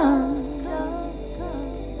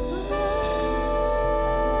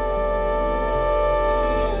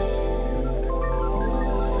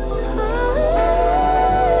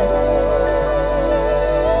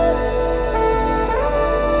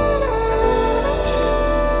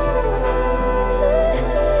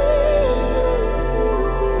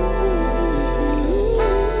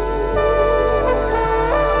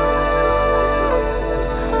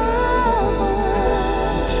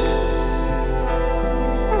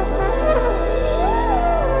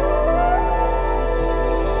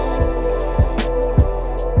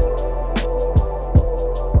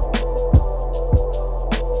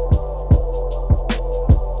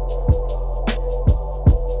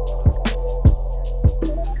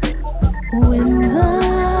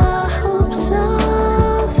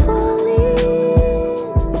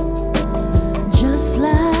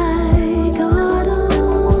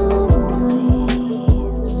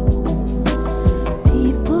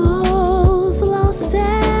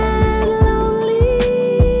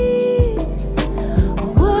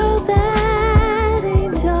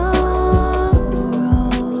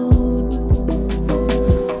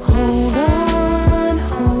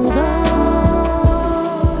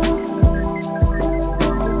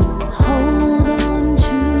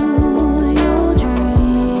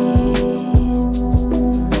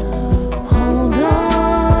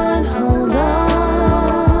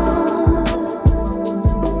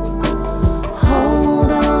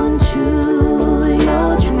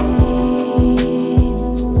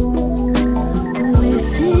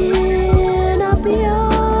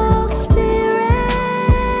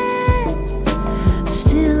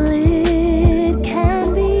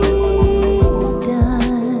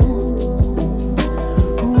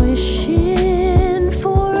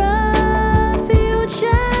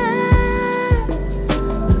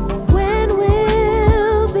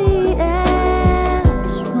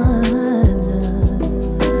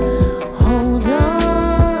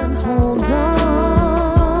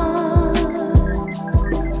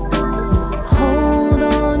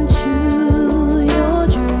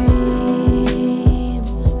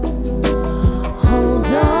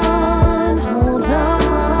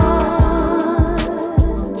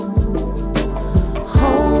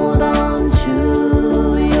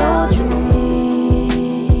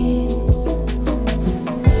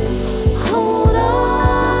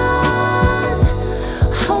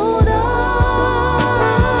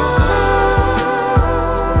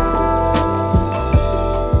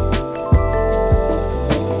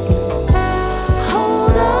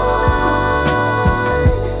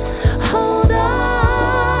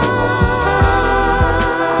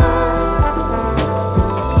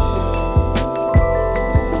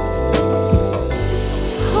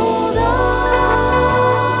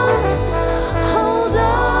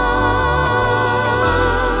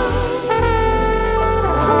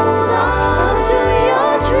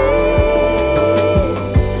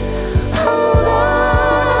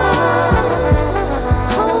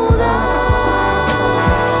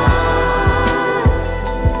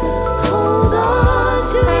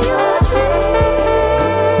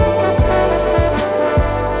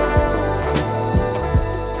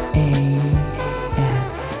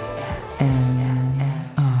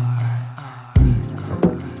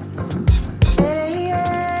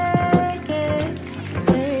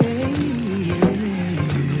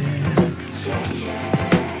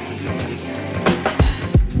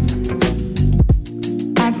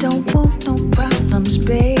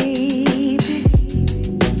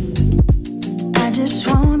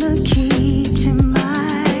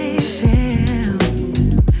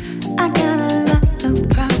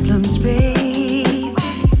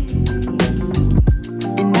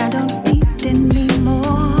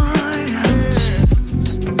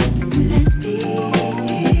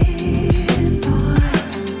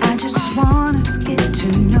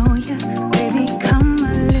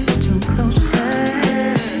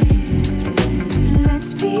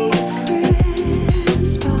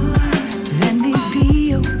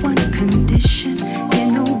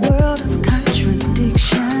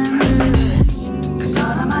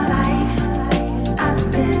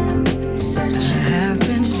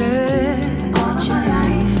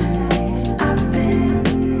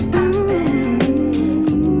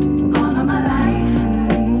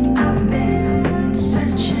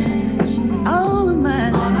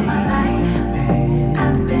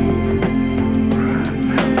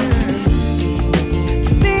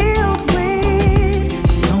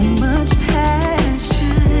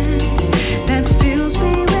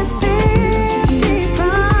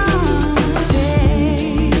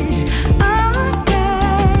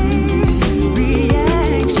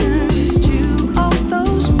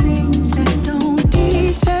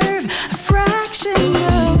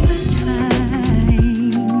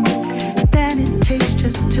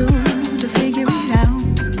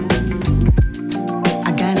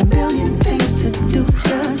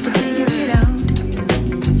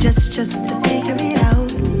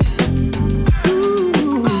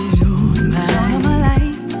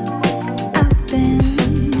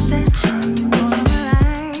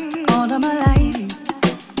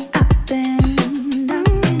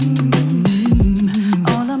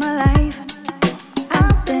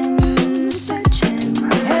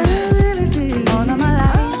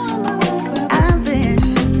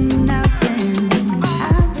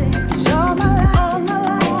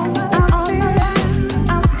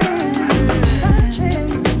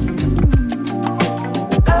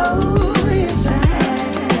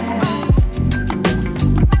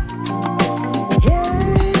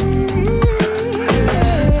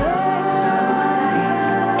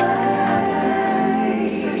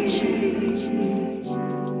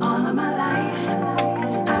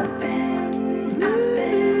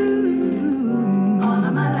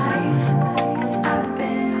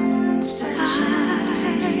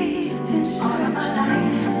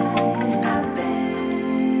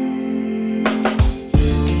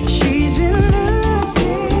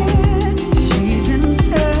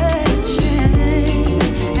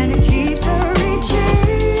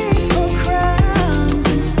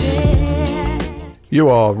 You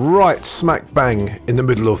are right smack bang in the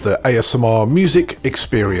middle of the ASMR music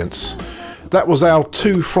experience. That was our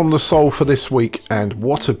Two from the Soul for this week, and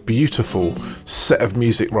what a beautiful set of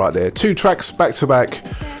music right there. 2 tracks back to back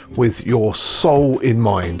with your soul in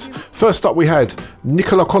mind. First up we had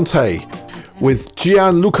Nicola Conte with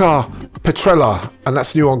Gianluca Petrella, and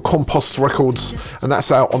that's new on Compost Records, and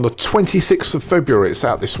that's out on the 26th of February. It's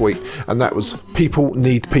out this week, and that was People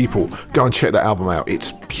Need People. Go and check that album out.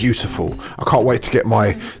 It's beautiful. I can't wait to get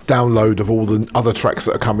my download of all the other tracks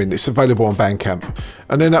that are coming. It's available on Bandcamp.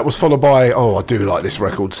 And then that was followed by, oh, I do like this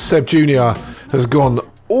record. Seb Jr. has gone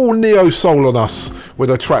all neo-soul on us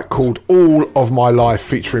with a track called All of My Life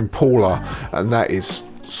featuring Paula, and that is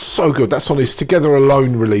so good. That's on his Together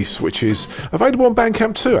Alone release, which is available on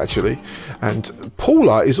Bandcamp too, actually. And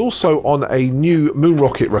Paula is also on a new Moon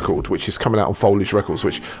Rocket record, which is coming out on Foliage Records,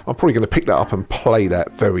 which I'm probably going to pick that up and play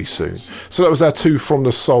that very soon. So that was our Two from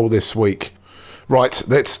the Soul this week. Right,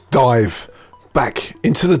 let's dive back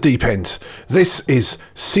into the deep end. This is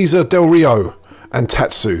Cesar Del Rio and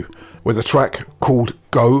Tatsu with a track called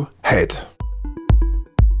Go Head.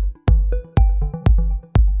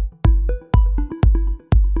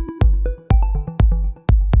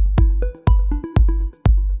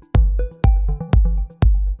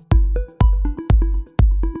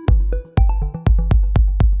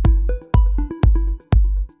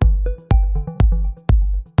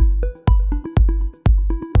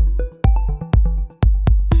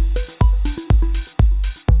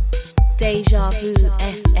 Deja Vu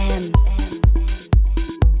FM.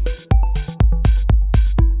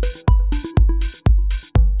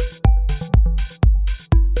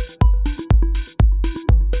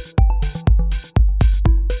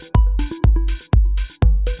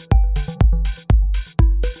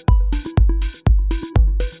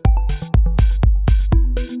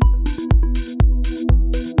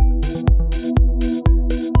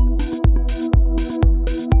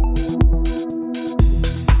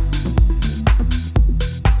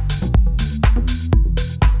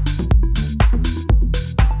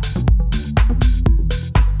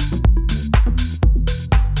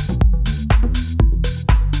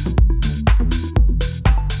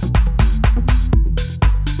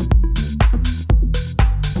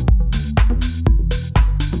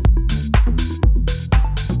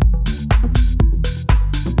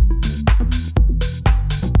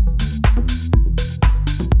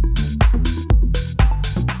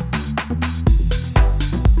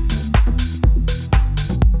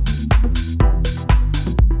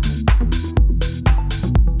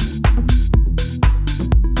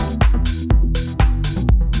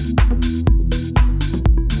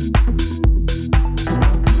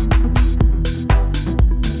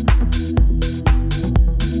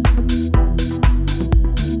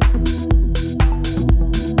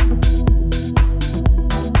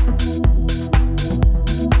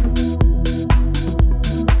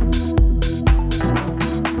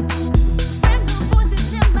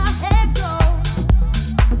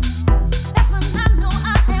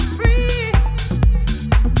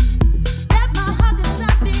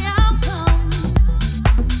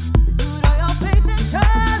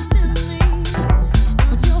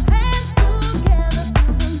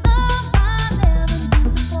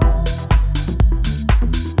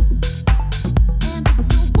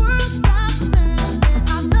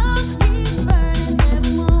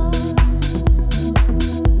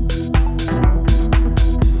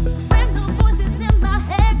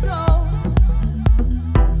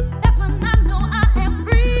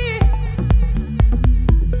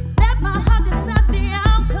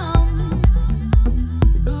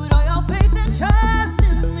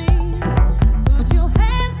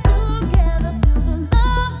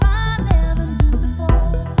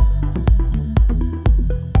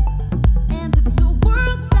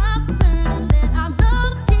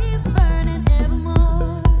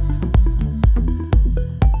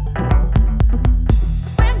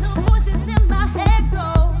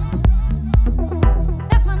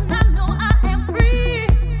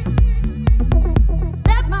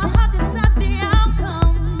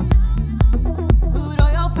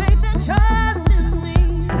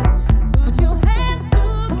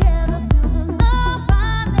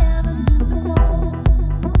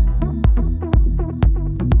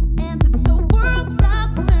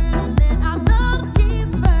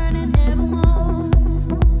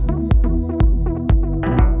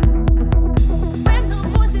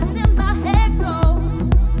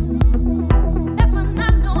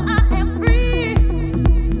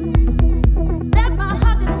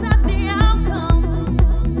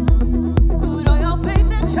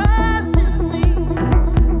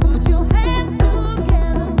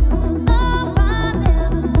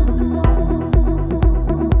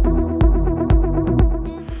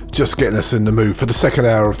 just getting us in the mood for the second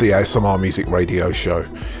hour of the ASMR Music Radio Show.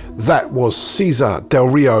 That was Cesar Del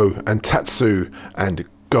Rio and Tatsu and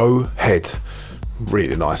Go Head.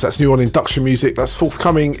 Really nice. That's new on Induction Music. That's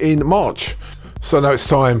forthcoming in March. So now it's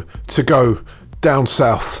time to go down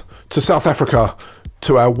south to South Africa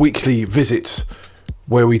to our weekly visit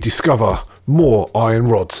where we discover more iron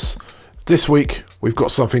rods. This week we've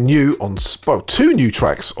got something new on, well, 2 new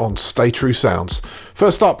tracks on Stay True Sounds.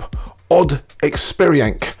 First up, Odd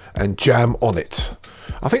Experiank and Jam On It.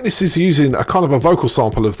 I think this is using a kind of a vocal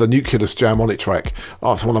sample of the Nucleus Jam On It track.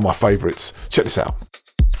 Oh, it's one of my favourites. Check this out.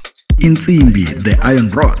 Insimbi, the Iron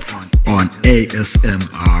Rods on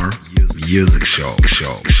ASMR Music Show.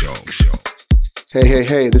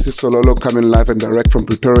 Hey, this is Sololo coming live and direct from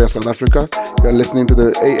Pretoria, South Africa. You're listening to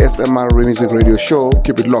the ASMR Music Radio Show.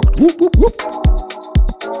 Keep it locked. Whoop, whoop, whoop.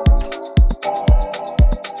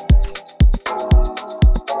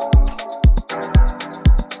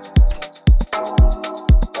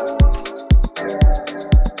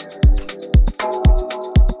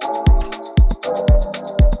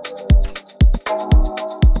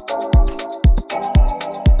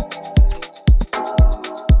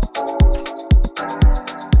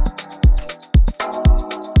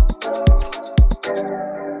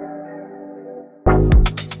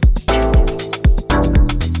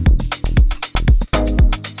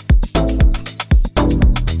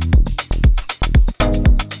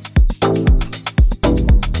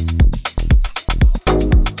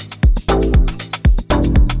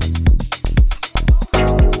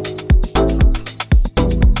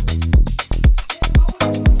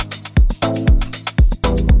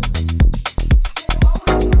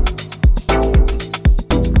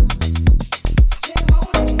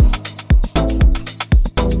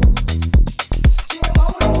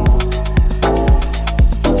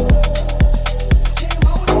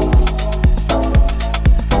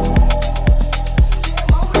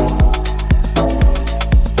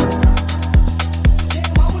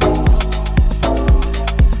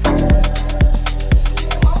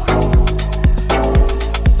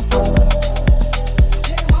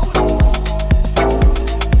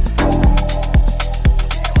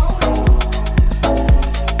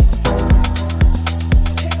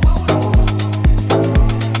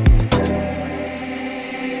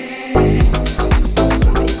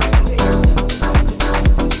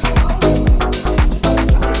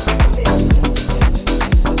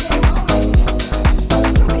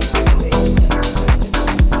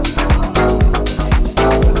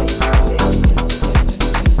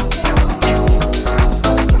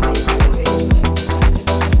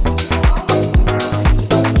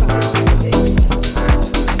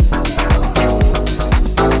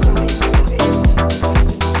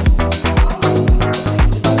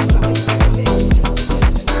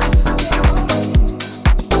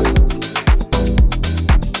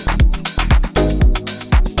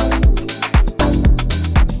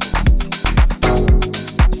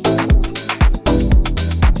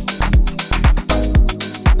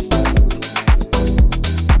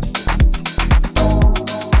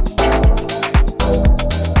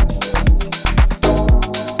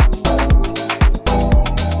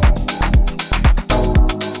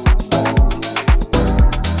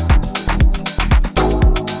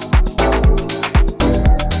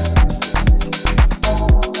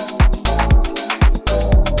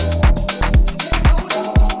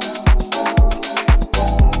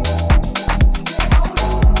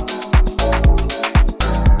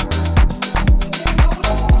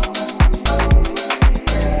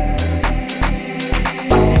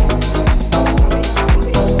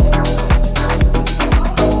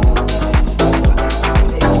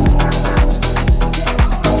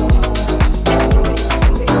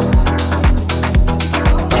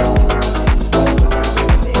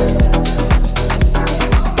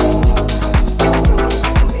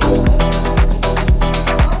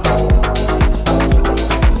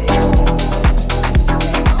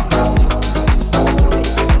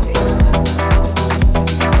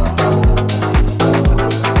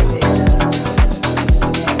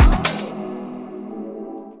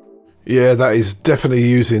 Yeah, that is definitely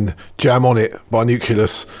using Jam On It by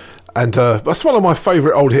Nucleus. And that's one of my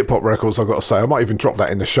favourite old hip-hop records, I've got to say. I might even drop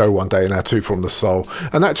that in the show one day in our Two From The Soul.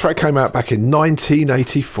 And that track came out back in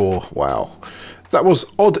 1984. Wow. That was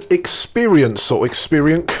Odd Experience, or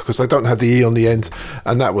Experiank, because they don't have the E on the end.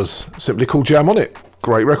 And that was simply called Jam On It.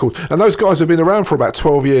 Great record. And those guys have been around for about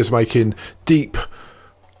 12 years making deep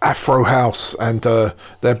Afro house, and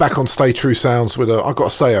they're back on Stay True Sounds with I've got to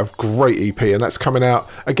say, a great EP, and that's coming out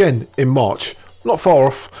again in March. not far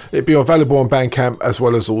off. It'll be available on Bandcamp as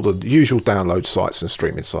well as all the usual download sites and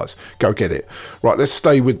streaming sites. Go get it. Right, let's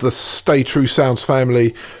stay with the Stay True Sounds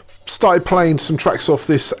family. Started playing some tracks off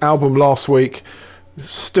this album last week.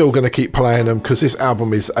 Still going to keep playing them because this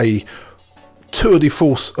album is a tour de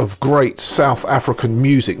force of great South African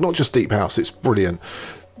music, not just deep house. It's brilliant.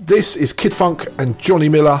 This is Kid Funk and Johnny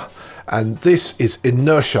Miller, and this is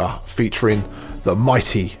Inertia featuring the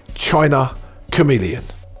mighty China Chameleon.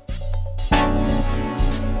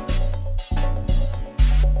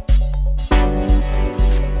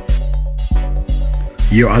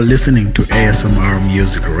 You are listening to ASMR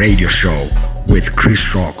Music Radio Show with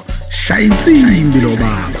Chris Rock. Shine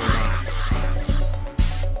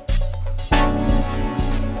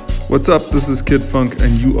What's up? This is Kid Funk,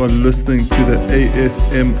 and you are listening to the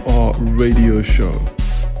ASMR Radio Show.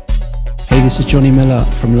 Hey, this is Johnny Miller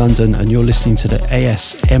from London, and you're listening to the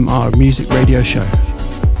ASMR Music Radio Show.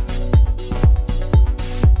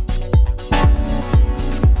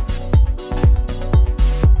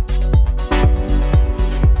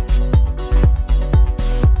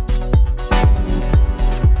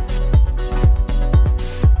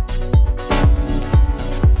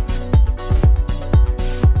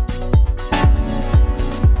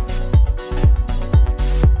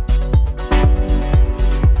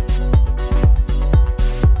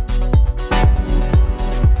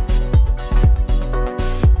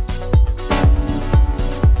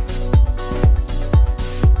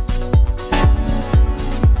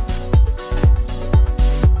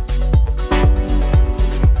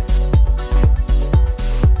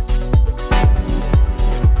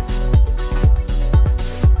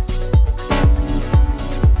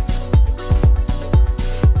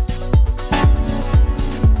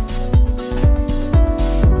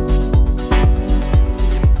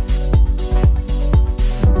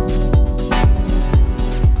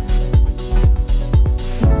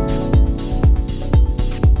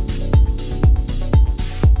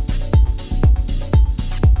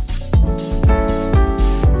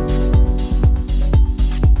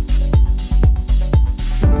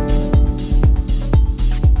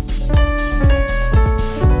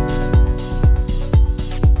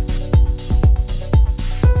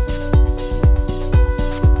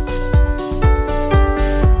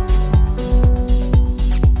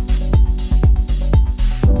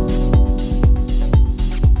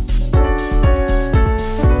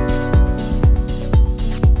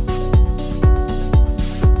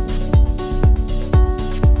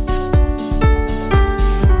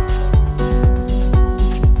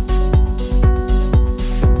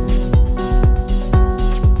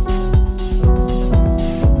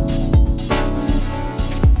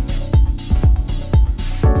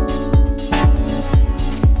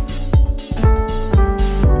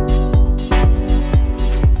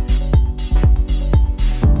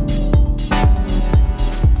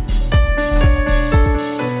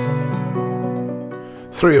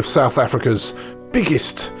 Three of South Africa's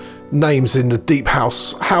biggest names in the deep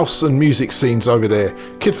house and music scenes over there.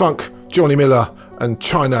 Kid Funk, Johnny Miller and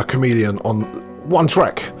China Chameleon on one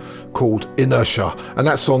track called Inertia, and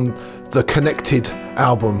that's on the Connected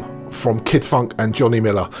album from Kid Funk and Johnny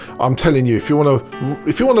Miller. I'm telling you, if you want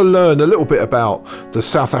to learn a little bit about the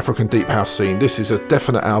South African deep house scene, this is a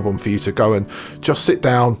definite album for you to go and just sit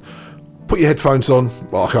down, put your headphones on,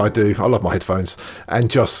 like I do. I love my headphones, and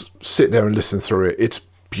just sit there and listen through it. It's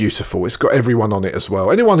beautiful. It's got everyone on it as well.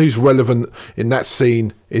 Anyone who's relevant in that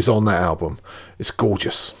scene is on that album. It's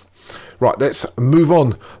gorgeous. Right, let's move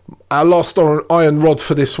on. Our last iron rod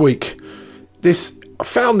for this week. I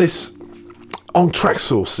found this on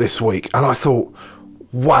Traxsource this week, and I thought,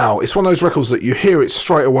 wow, it's one of those records that you hear it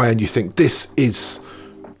straight away and you think, this is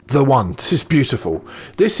the one. This is beautiful.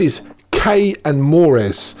 This is Kay and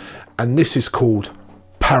Mores, and this is called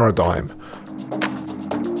Paradigm.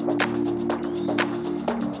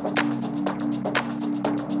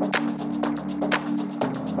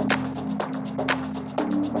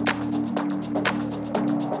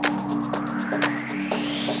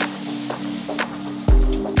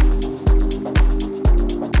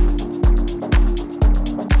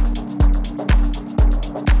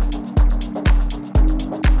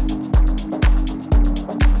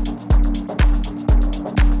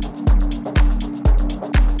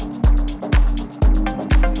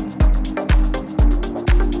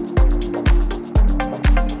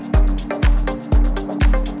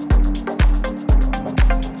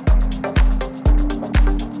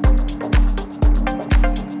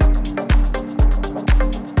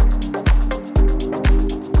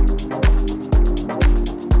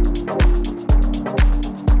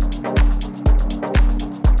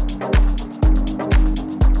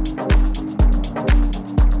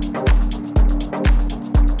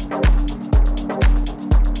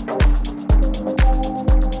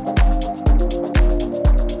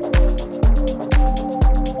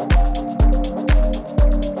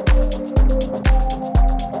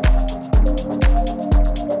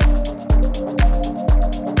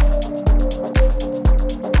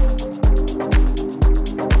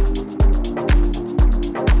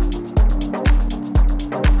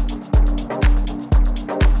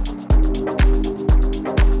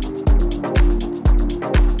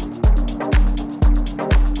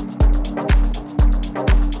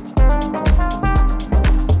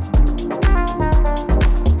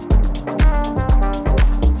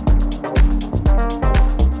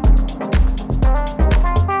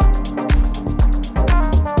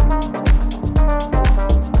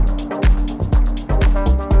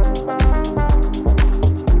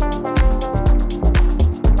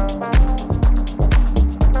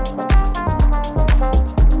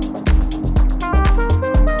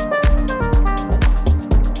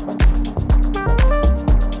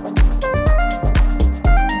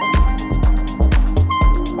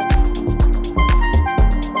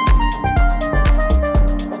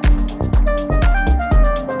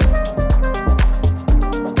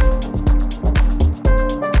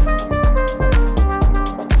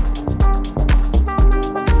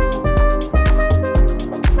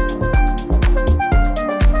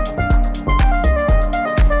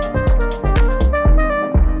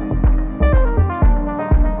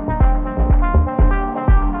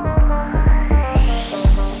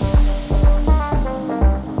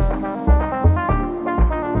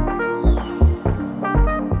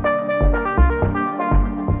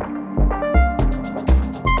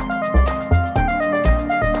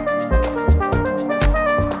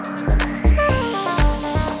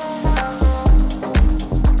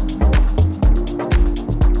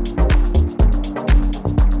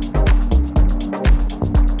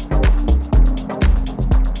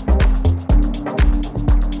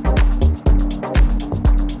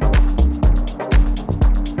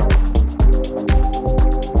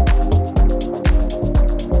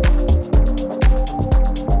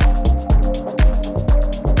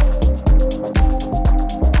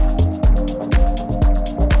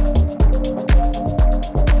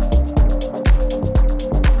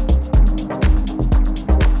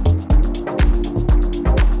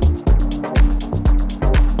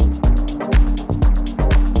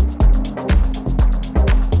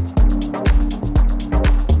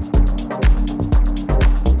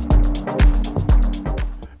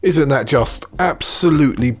 Isn't that just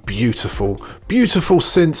absolutely beautiful? Beautiful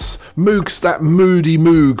synths, Moogs, that moody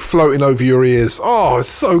Moog floating over your ears. Oh, it's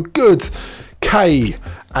so good. Kay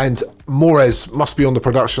and Mores must be on the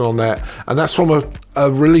production on that, and that's from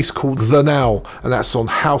a release called The Now, and that's on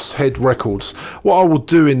Househead Records. What I will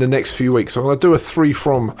do in the next few weeks, I'm going to do a 3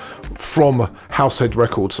 from Househead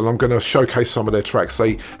Records, and I'm going to showcase some of their tracks.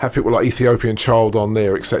 They have people like Ethiopian Child on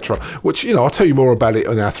there, etc., which, you know, I'll tell you more about it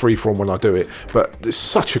in our 3 from when I do it, but it's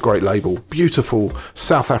such a great label. Beautiful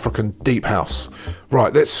South African deep house.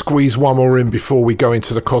 Right, let's squeeze one more in before we go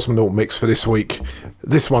into the Cosmonaut mix for this week.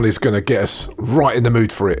 This one is going to get us right in the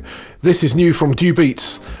mood for it. This is new from Dew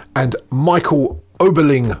Beats and Michael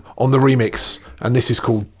Oberling on the remix, and this is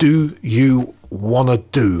called Do You Wanna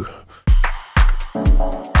Do?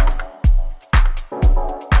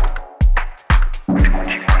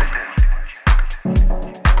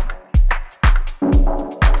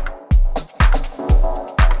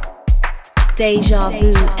 Deja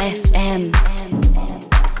Vu FM.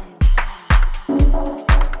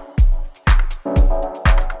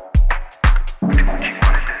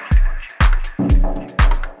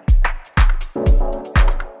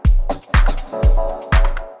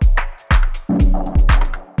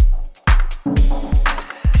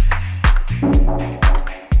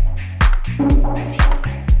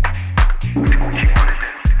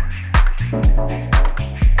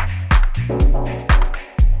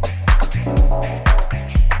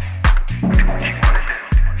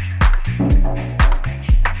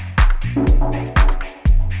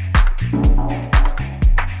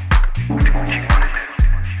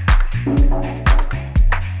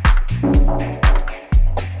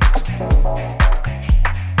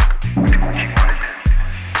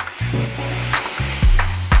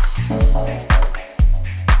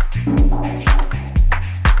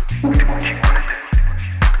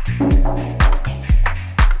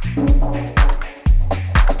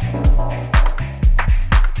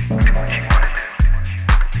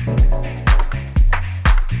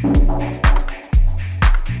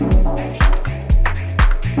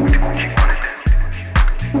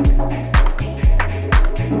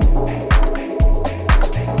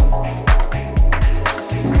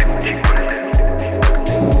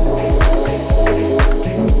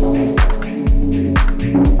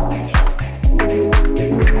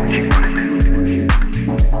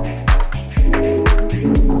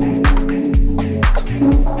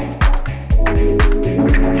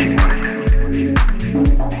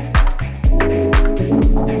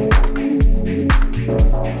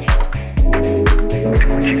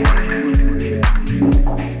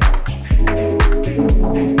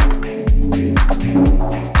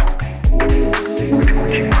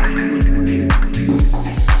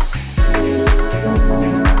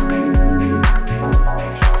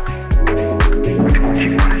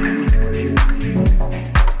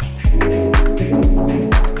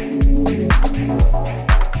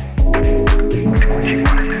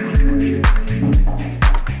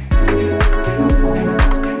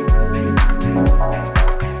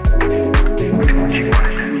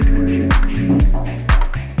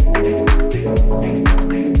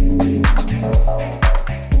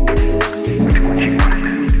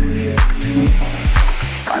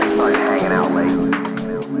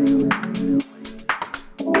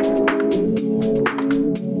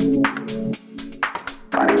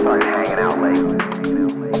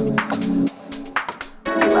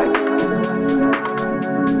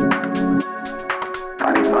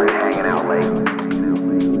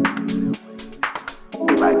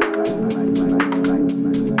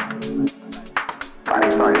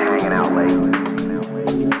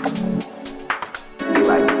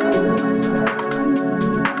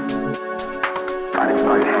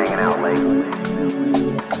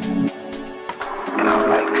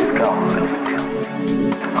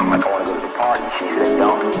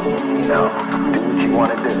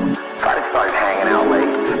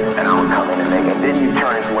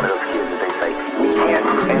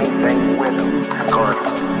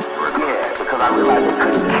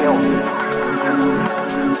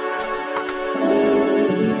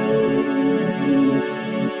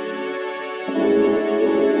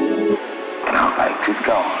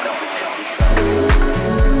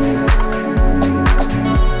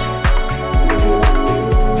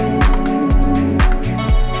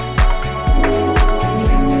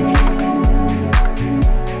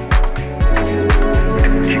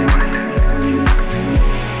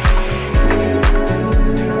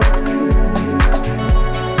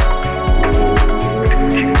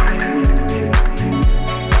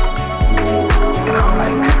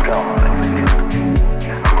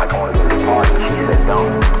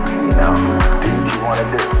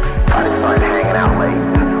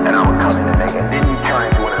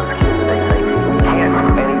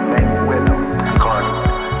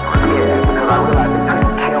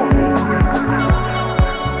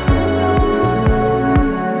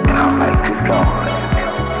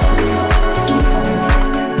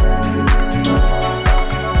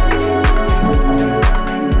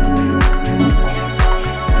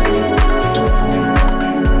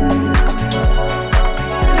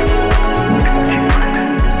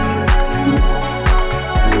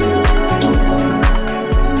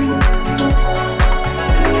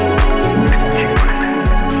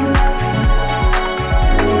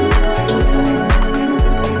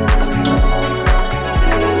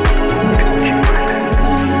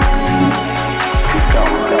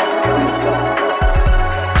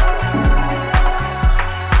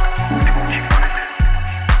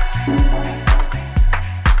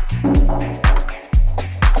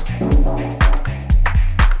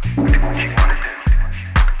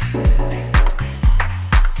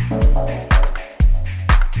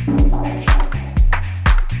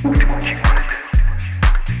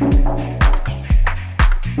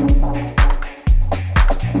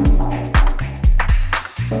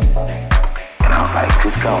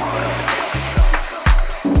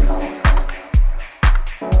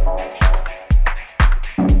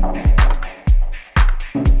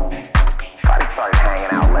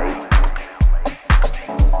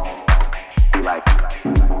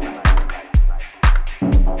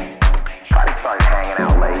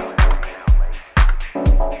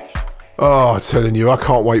 Oh, I'm telling you, I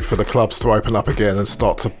can't wait for the clubs to open up again and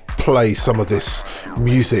start to play some of this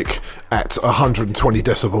music at 120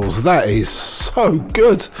 decibels. That is so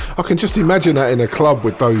good. I can just imagine that in a club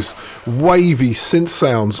with those wavy synth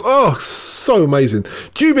sounds. Oh, so amazing.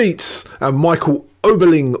 Dew Beats and Michael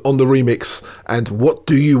Oberling on the remix. And What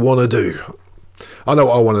Do You Want to Do? I know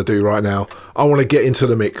what I want to do right now. I want to get into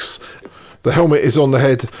the mix. The helmet is on the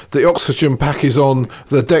head, the oxygen pack is on,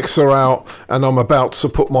 the decks are out, and I'm about to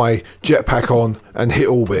put my jetpack on and hit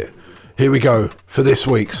orbit. Here we go for this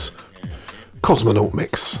week's Cosmonaut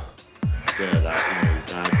Mix. 300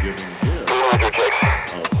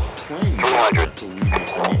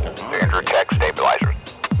 check stabilizers.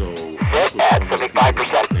 Set at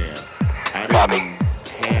 75%. Copy.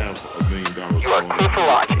 You are clear for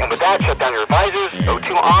launch, and with that, shut down your visors,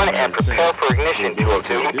 O2 on, and prepare for ignition,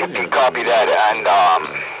 202. You can copy that, and,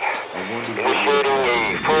 initiating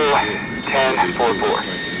a full 10-4-4.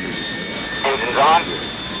 Engines on.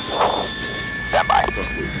 Stand by.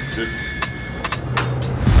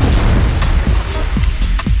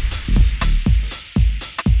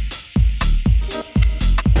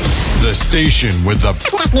 The station with the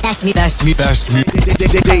best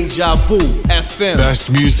music. Deja Vu FM.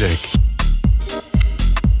 Best music.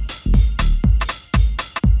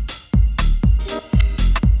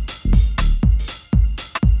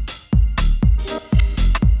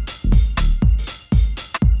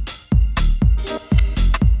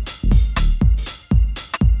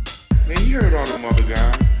 Man, you heard all them other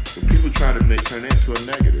guys, but people try to turn that into a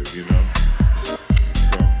negative, you know? So,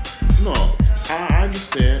 no. I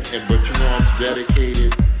understand, but you know I'm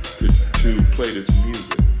dedicated to play this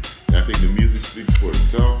music. And I think the music speaks for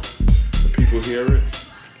itself. When people hear it,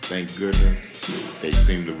 thank goodness, they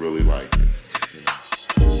seem to really like it.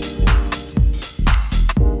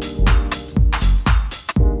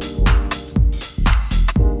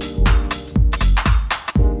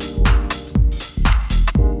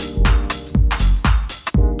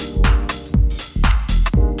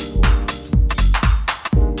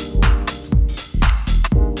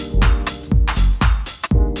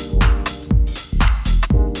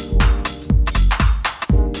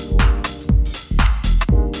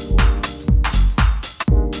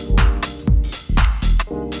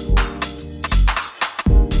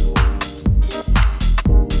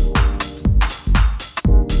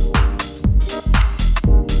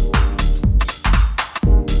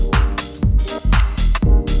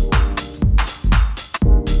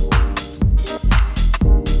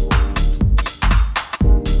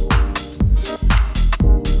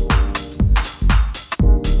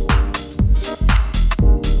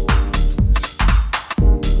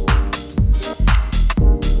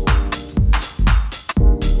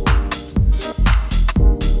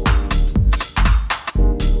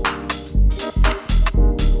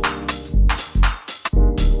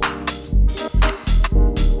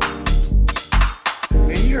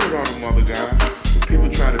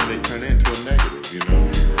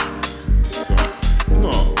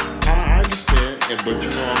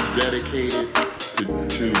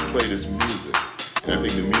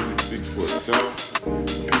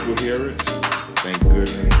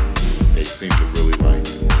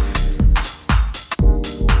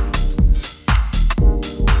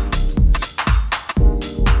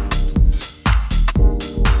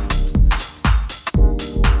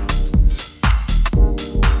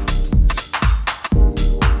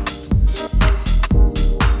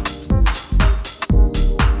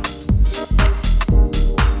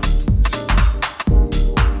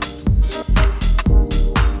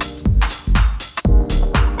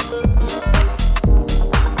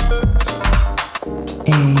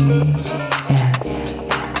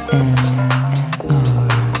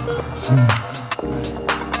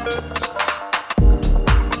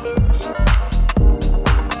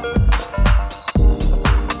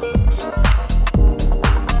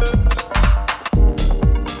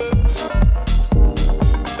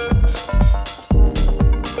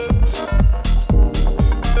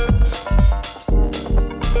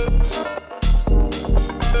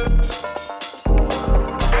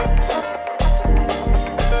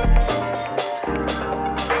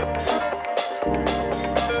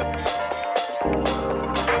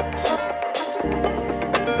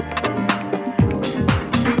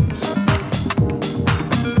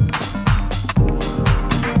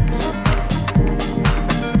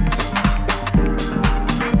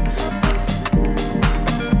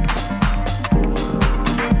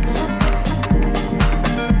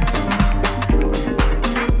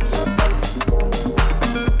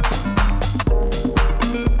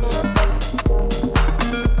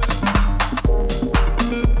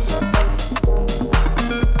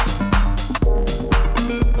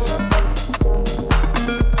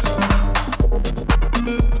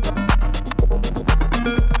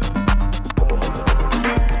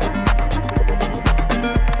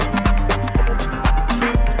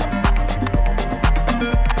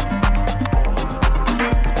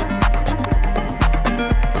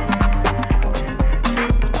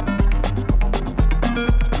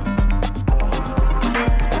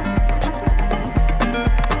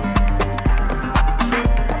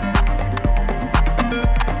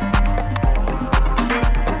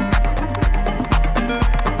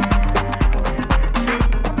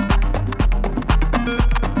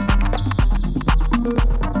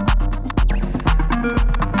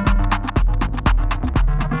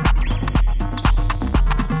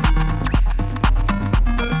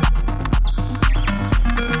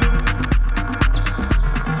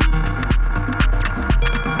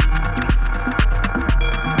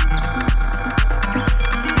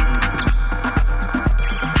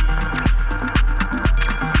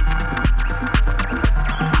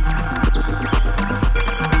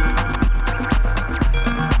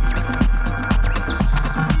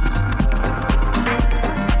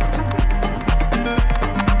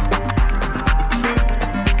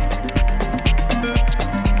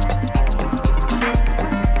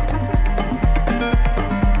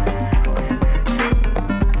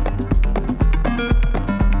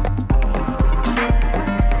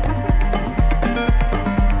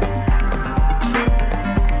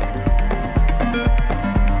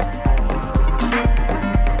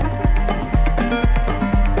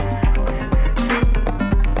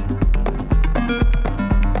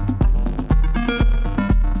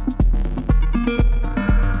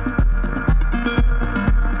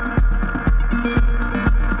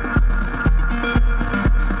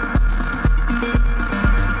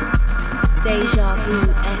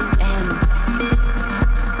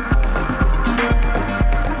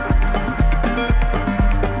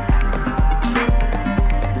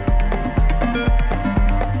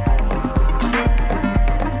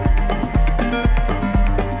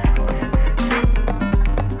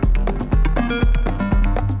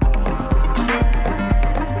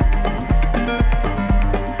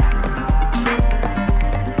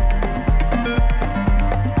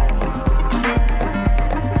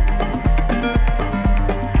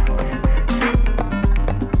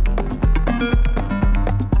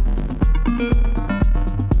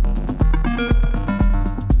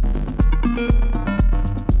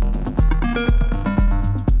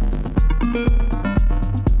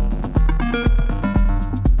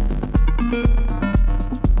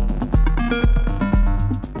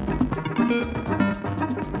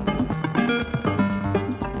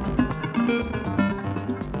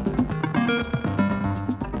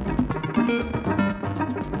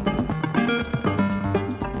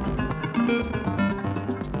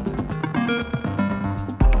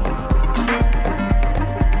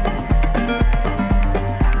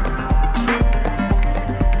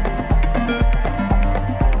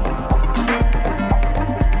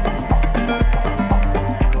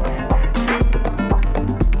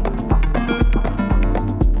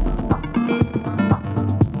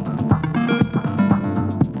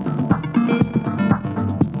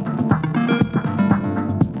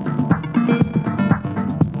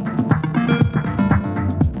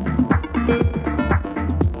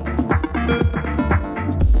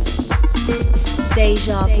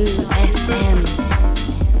 Deja Vu FM.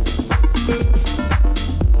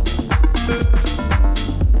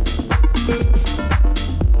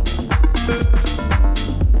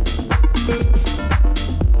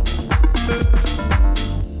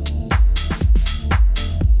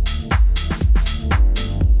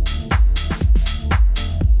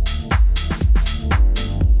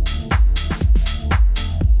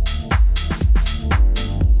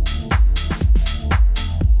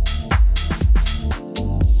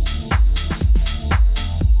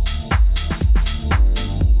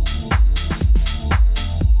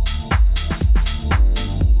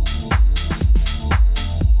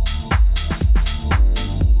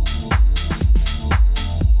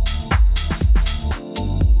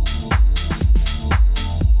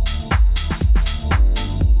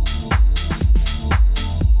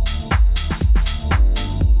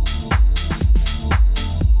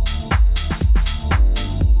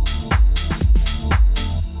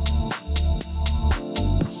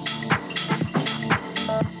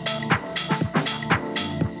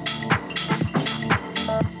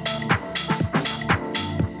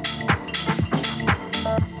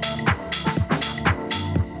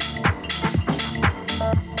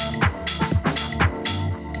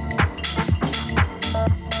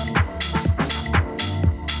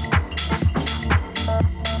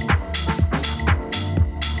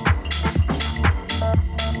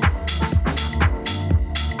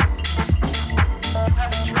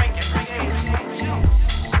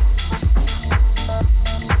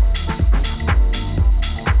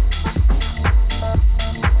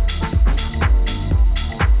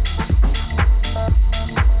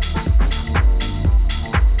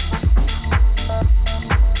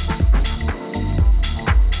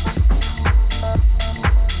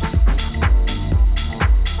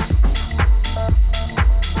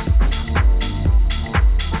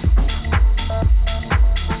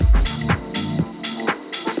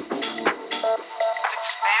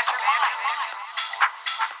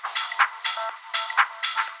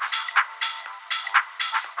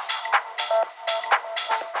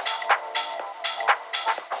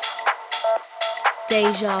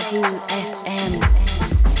 Deja Vu FM.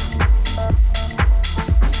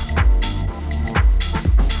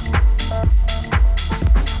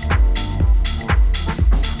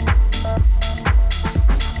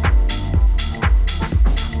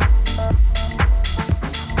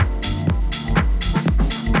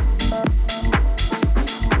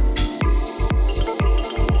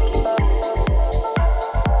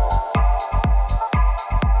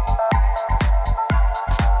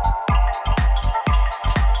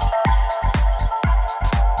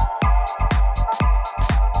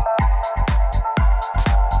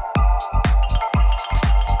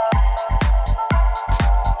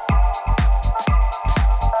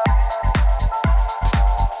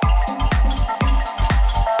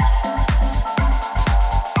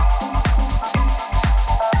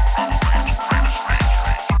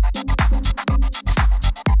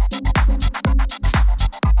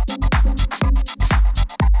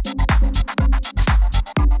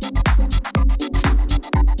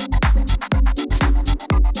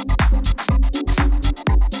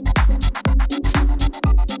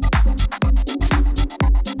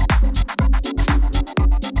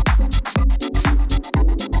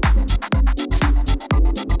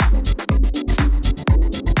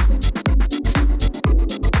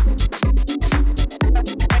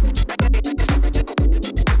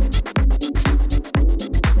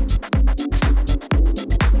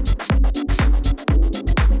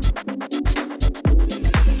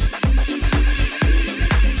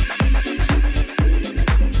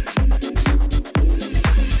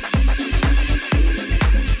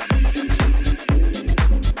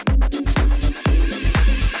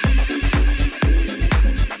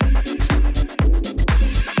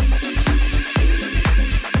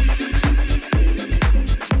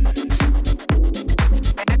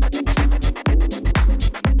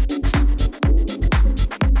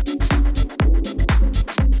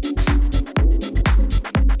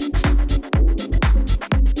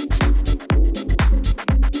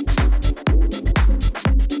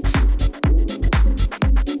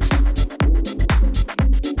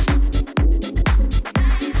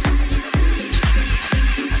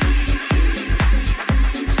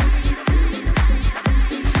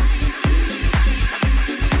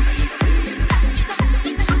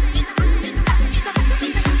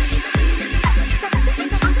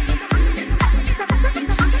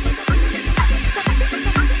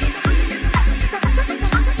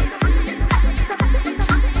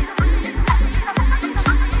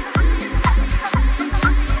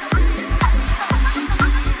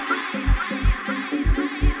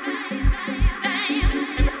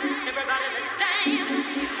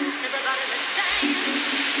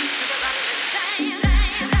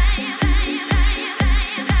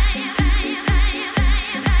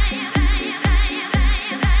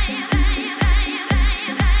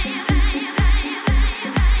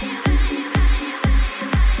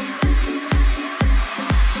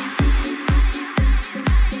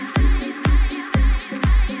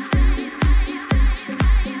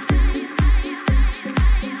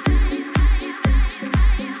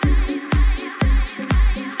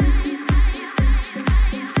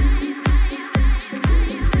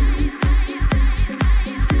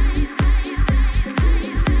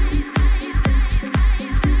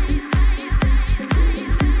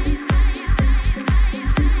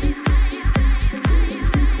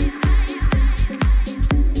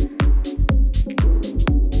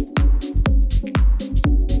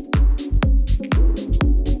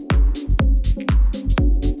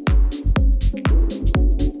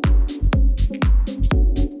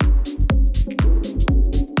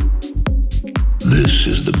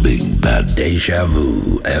 Nothing but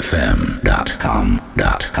DejaVuFM.com.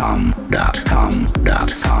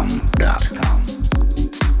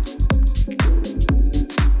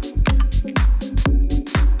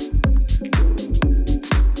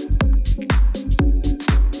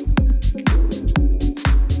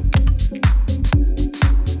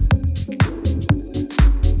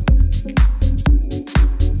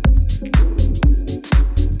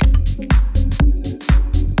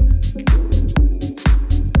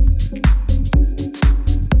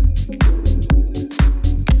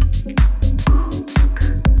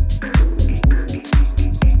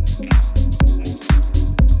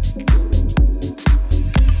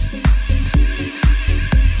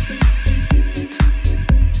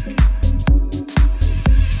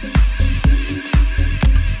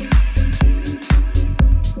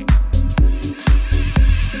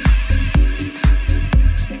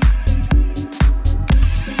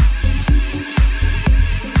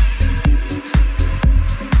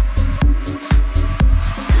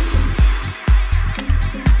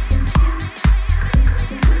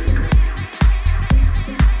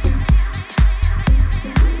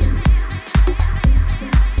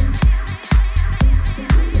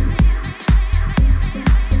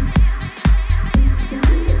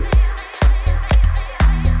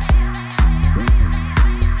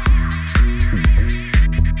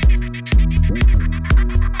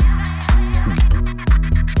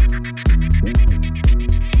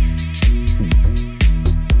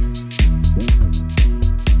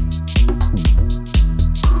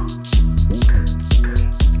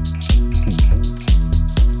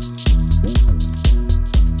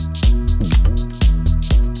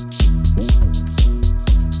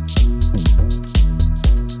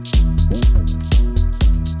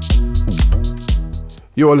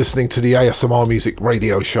 You are listening to the ASMR Music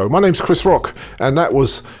Radio Show. My name's Chris Rock, and that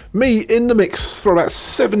was me in the mix for about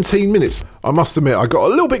 17 minutes. I must admit, I got a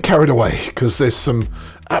little bit carried away because there's some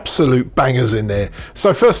absolute bangers in there.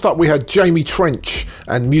 So first up, we had Jamie Trench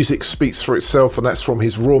and Music Speaks for Itself, and that's from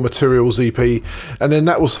his Raw Materials EP. And then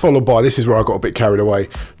that was followed by, this is where I got a bit carried away,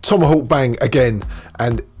 Tomahawk Bang again,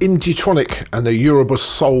 and Indietronic and the Yoruba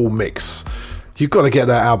Soul Mix. You've got to get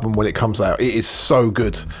that album when it comes out. It is so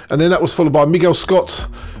good. And then that was followed by Miguel Scott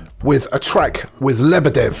with a track with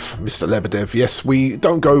Lebedev, Mr. Lebedev. Yes, we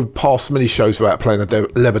don't go past many shows without playing a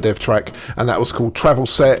Lebedev track, and that was called Travel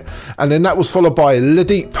Set. And then that was followed by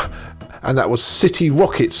Ledeep, and that was City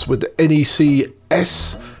Rockets with the NEC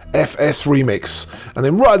SFS remix. And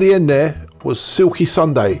then right at the end there was Silky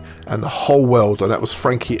Sunday and The Whole World, and that was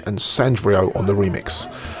Frankie and Sandrio on the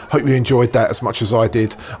remix. Hope you enjoyed that as much as I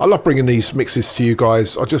did. I love bringing these mixes to you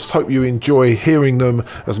guys. I just hope you enjoy hearing them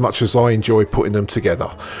as much as I enjoy putting them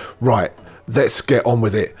together. Right, let's get on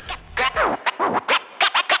with it.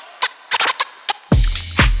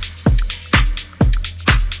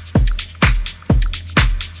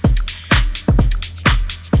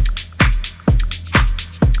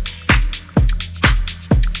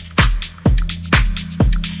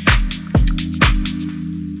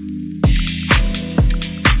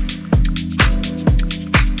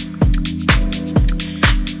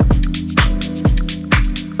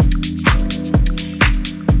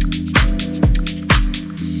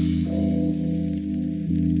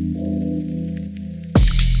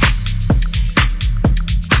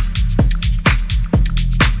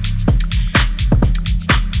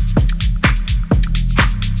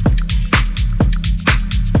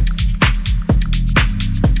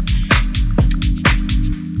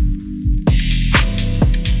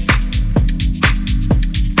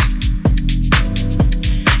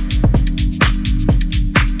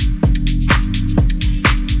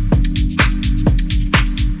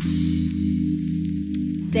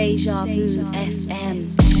 Deja Vu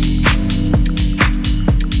FM.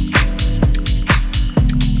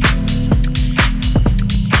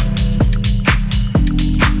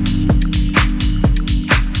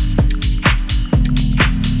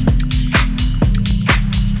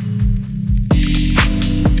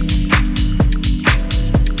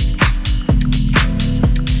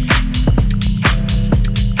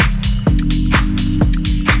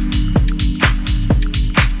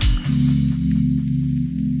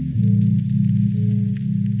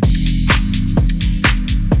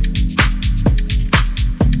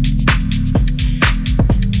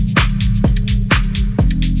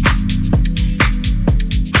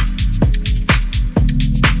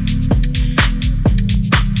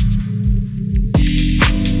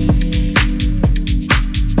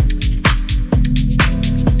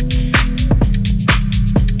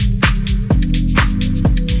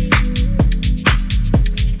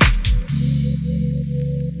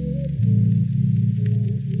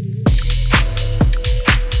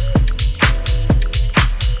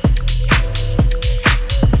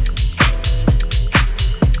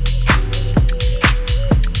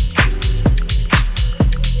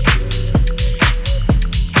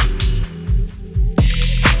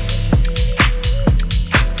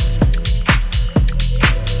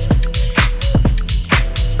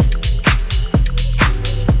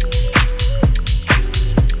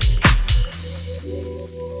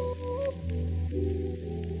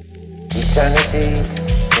 Eternity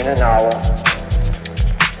in an hour.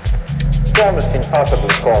 It's almost impossible,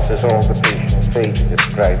 of course, as all the patient say, to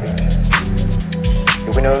describe it.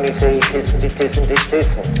 You can only say it isn't, it isn't, it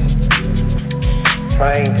isn't.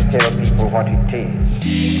 Trying to tell people what it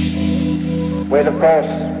is. Well, of course,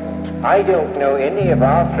 I don't know any of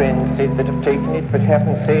our friends that have taken it but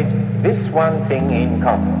haven't said this one thing in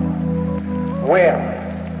common. Well,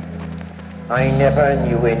 I never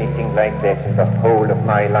knew anything like that in the whole of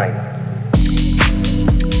my life.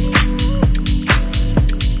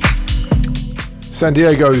 San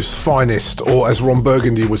Diego's finest, or as Ron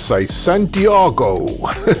Burgundy would say, San Diego.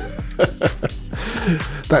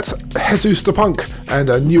 That's Jesus the Punk and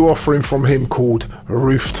a new offering from him called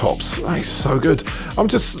Rooftops. Oh, he's so good. I'm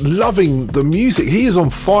just loving the music. He is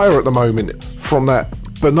on fire at the moment, from that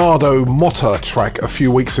Bernardo Motta track a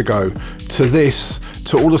few weeks ago to this,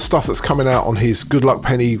 to all the stuff that's coming out on his Good Luck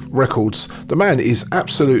Penny records. The man is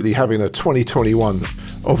absolutely having a 2021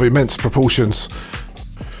 of immense proportions.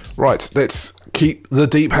 Right, let's keep the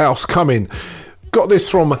deep house coming. Got this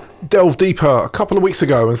from Delve Deeper a couple of weeks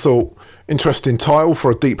ago and thought, interesting title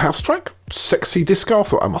for a deep house track, Sexy Disco. I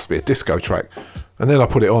thought that must be a disco track. And then I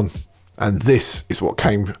put it on, and this is what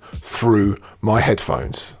came through my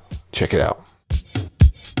headphones. Check it out.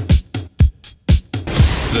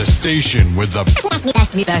 The station with the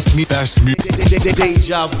best music.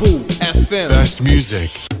 Deja Vu FM. Best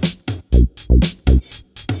music.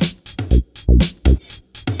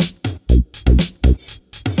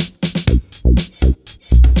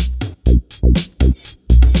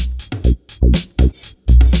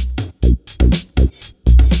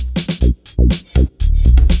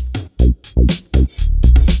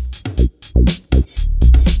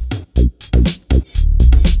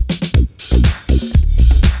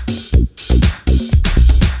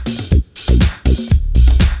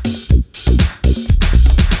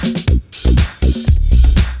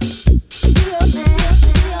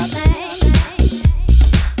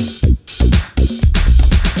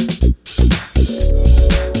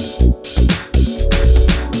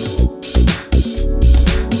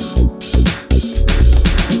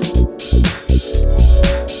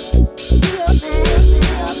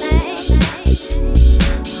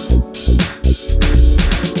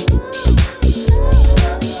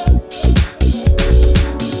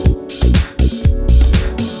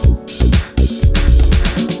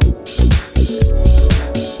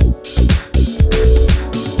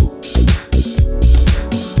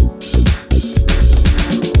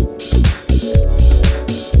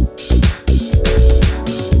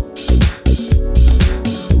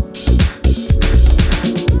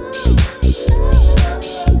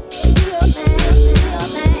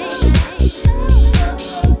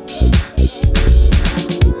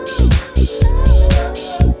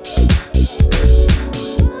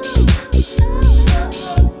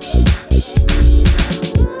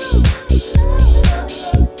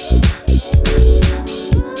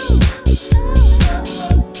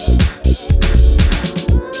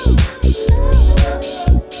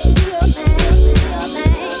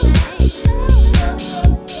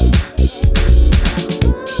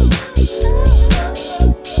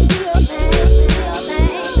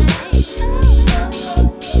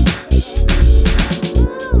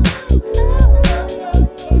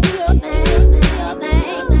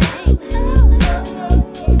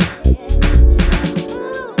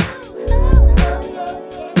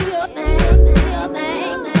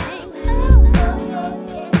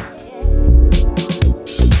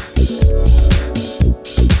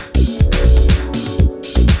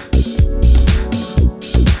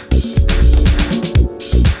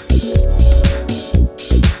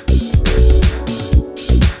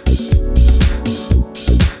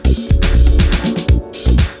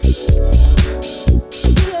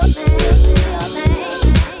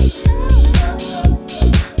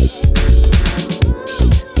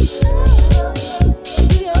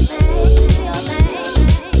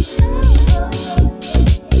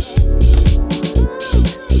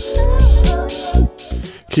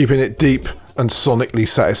 Keeping it deep and sonically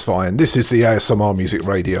satisfying. This is the ASMR Music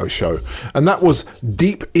Radio Show, and that was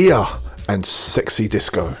Deep Ear and Sexy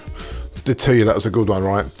Disco. Did tell you that was a good one,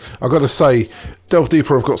 right? I've got to say, Delve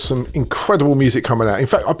Deeper have got some incredible music coming out. In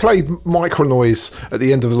fact, I played Micronoise at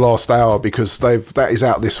the end of the last hour because that is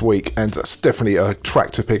out this week, and that's definitely a track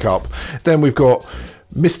to pick up. Then we've got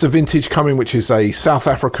Mr. Vintage coming, which is a South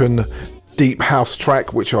African deep house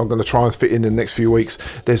track, which I'm going to try and fit in the next few weeks.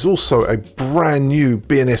 There's also a brand new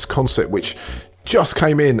BNS concept which just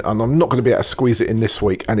came in, and I'm not going to be able to squeeze it in this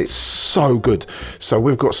week, and it's so good. So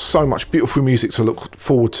we've got so much beautiful music to look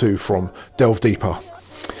forward to from Delve Deeper.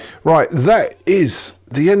 Right, that is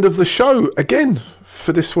the end of the show again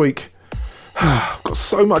for this week. I've got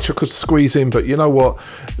so much I could squeeze in, but you know what?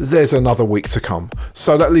 There's another week to come.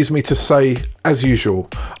 So that leaves me to say, as usual,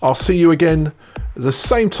 I'll see you again the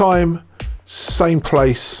same time, same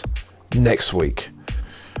place next week.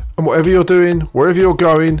 And whatever you're doing, wherever you're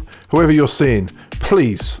going, whoever you're seeing,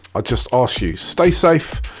 please, I just ask you, stay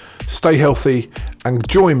safe, stay healthy, and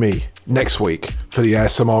join me next week for the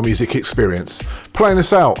ASMR Music Experience. Playing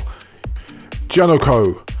us out,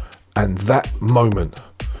 Janoko and That Moment.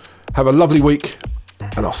 Have a lovely week,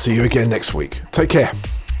 and I'll see you again next week. Take care.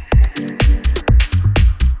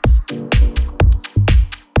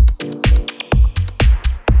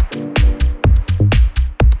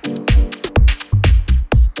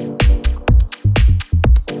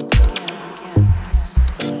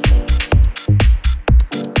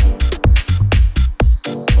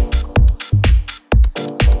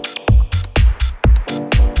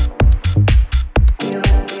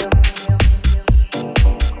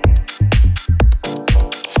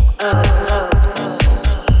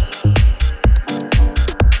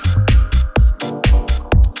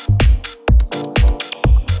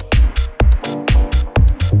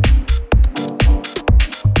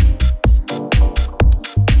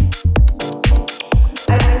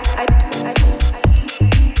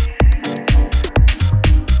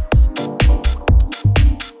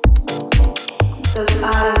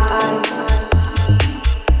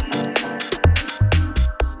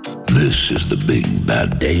 This is the Big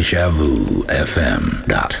Bad Deja Vu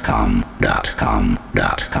FM.com.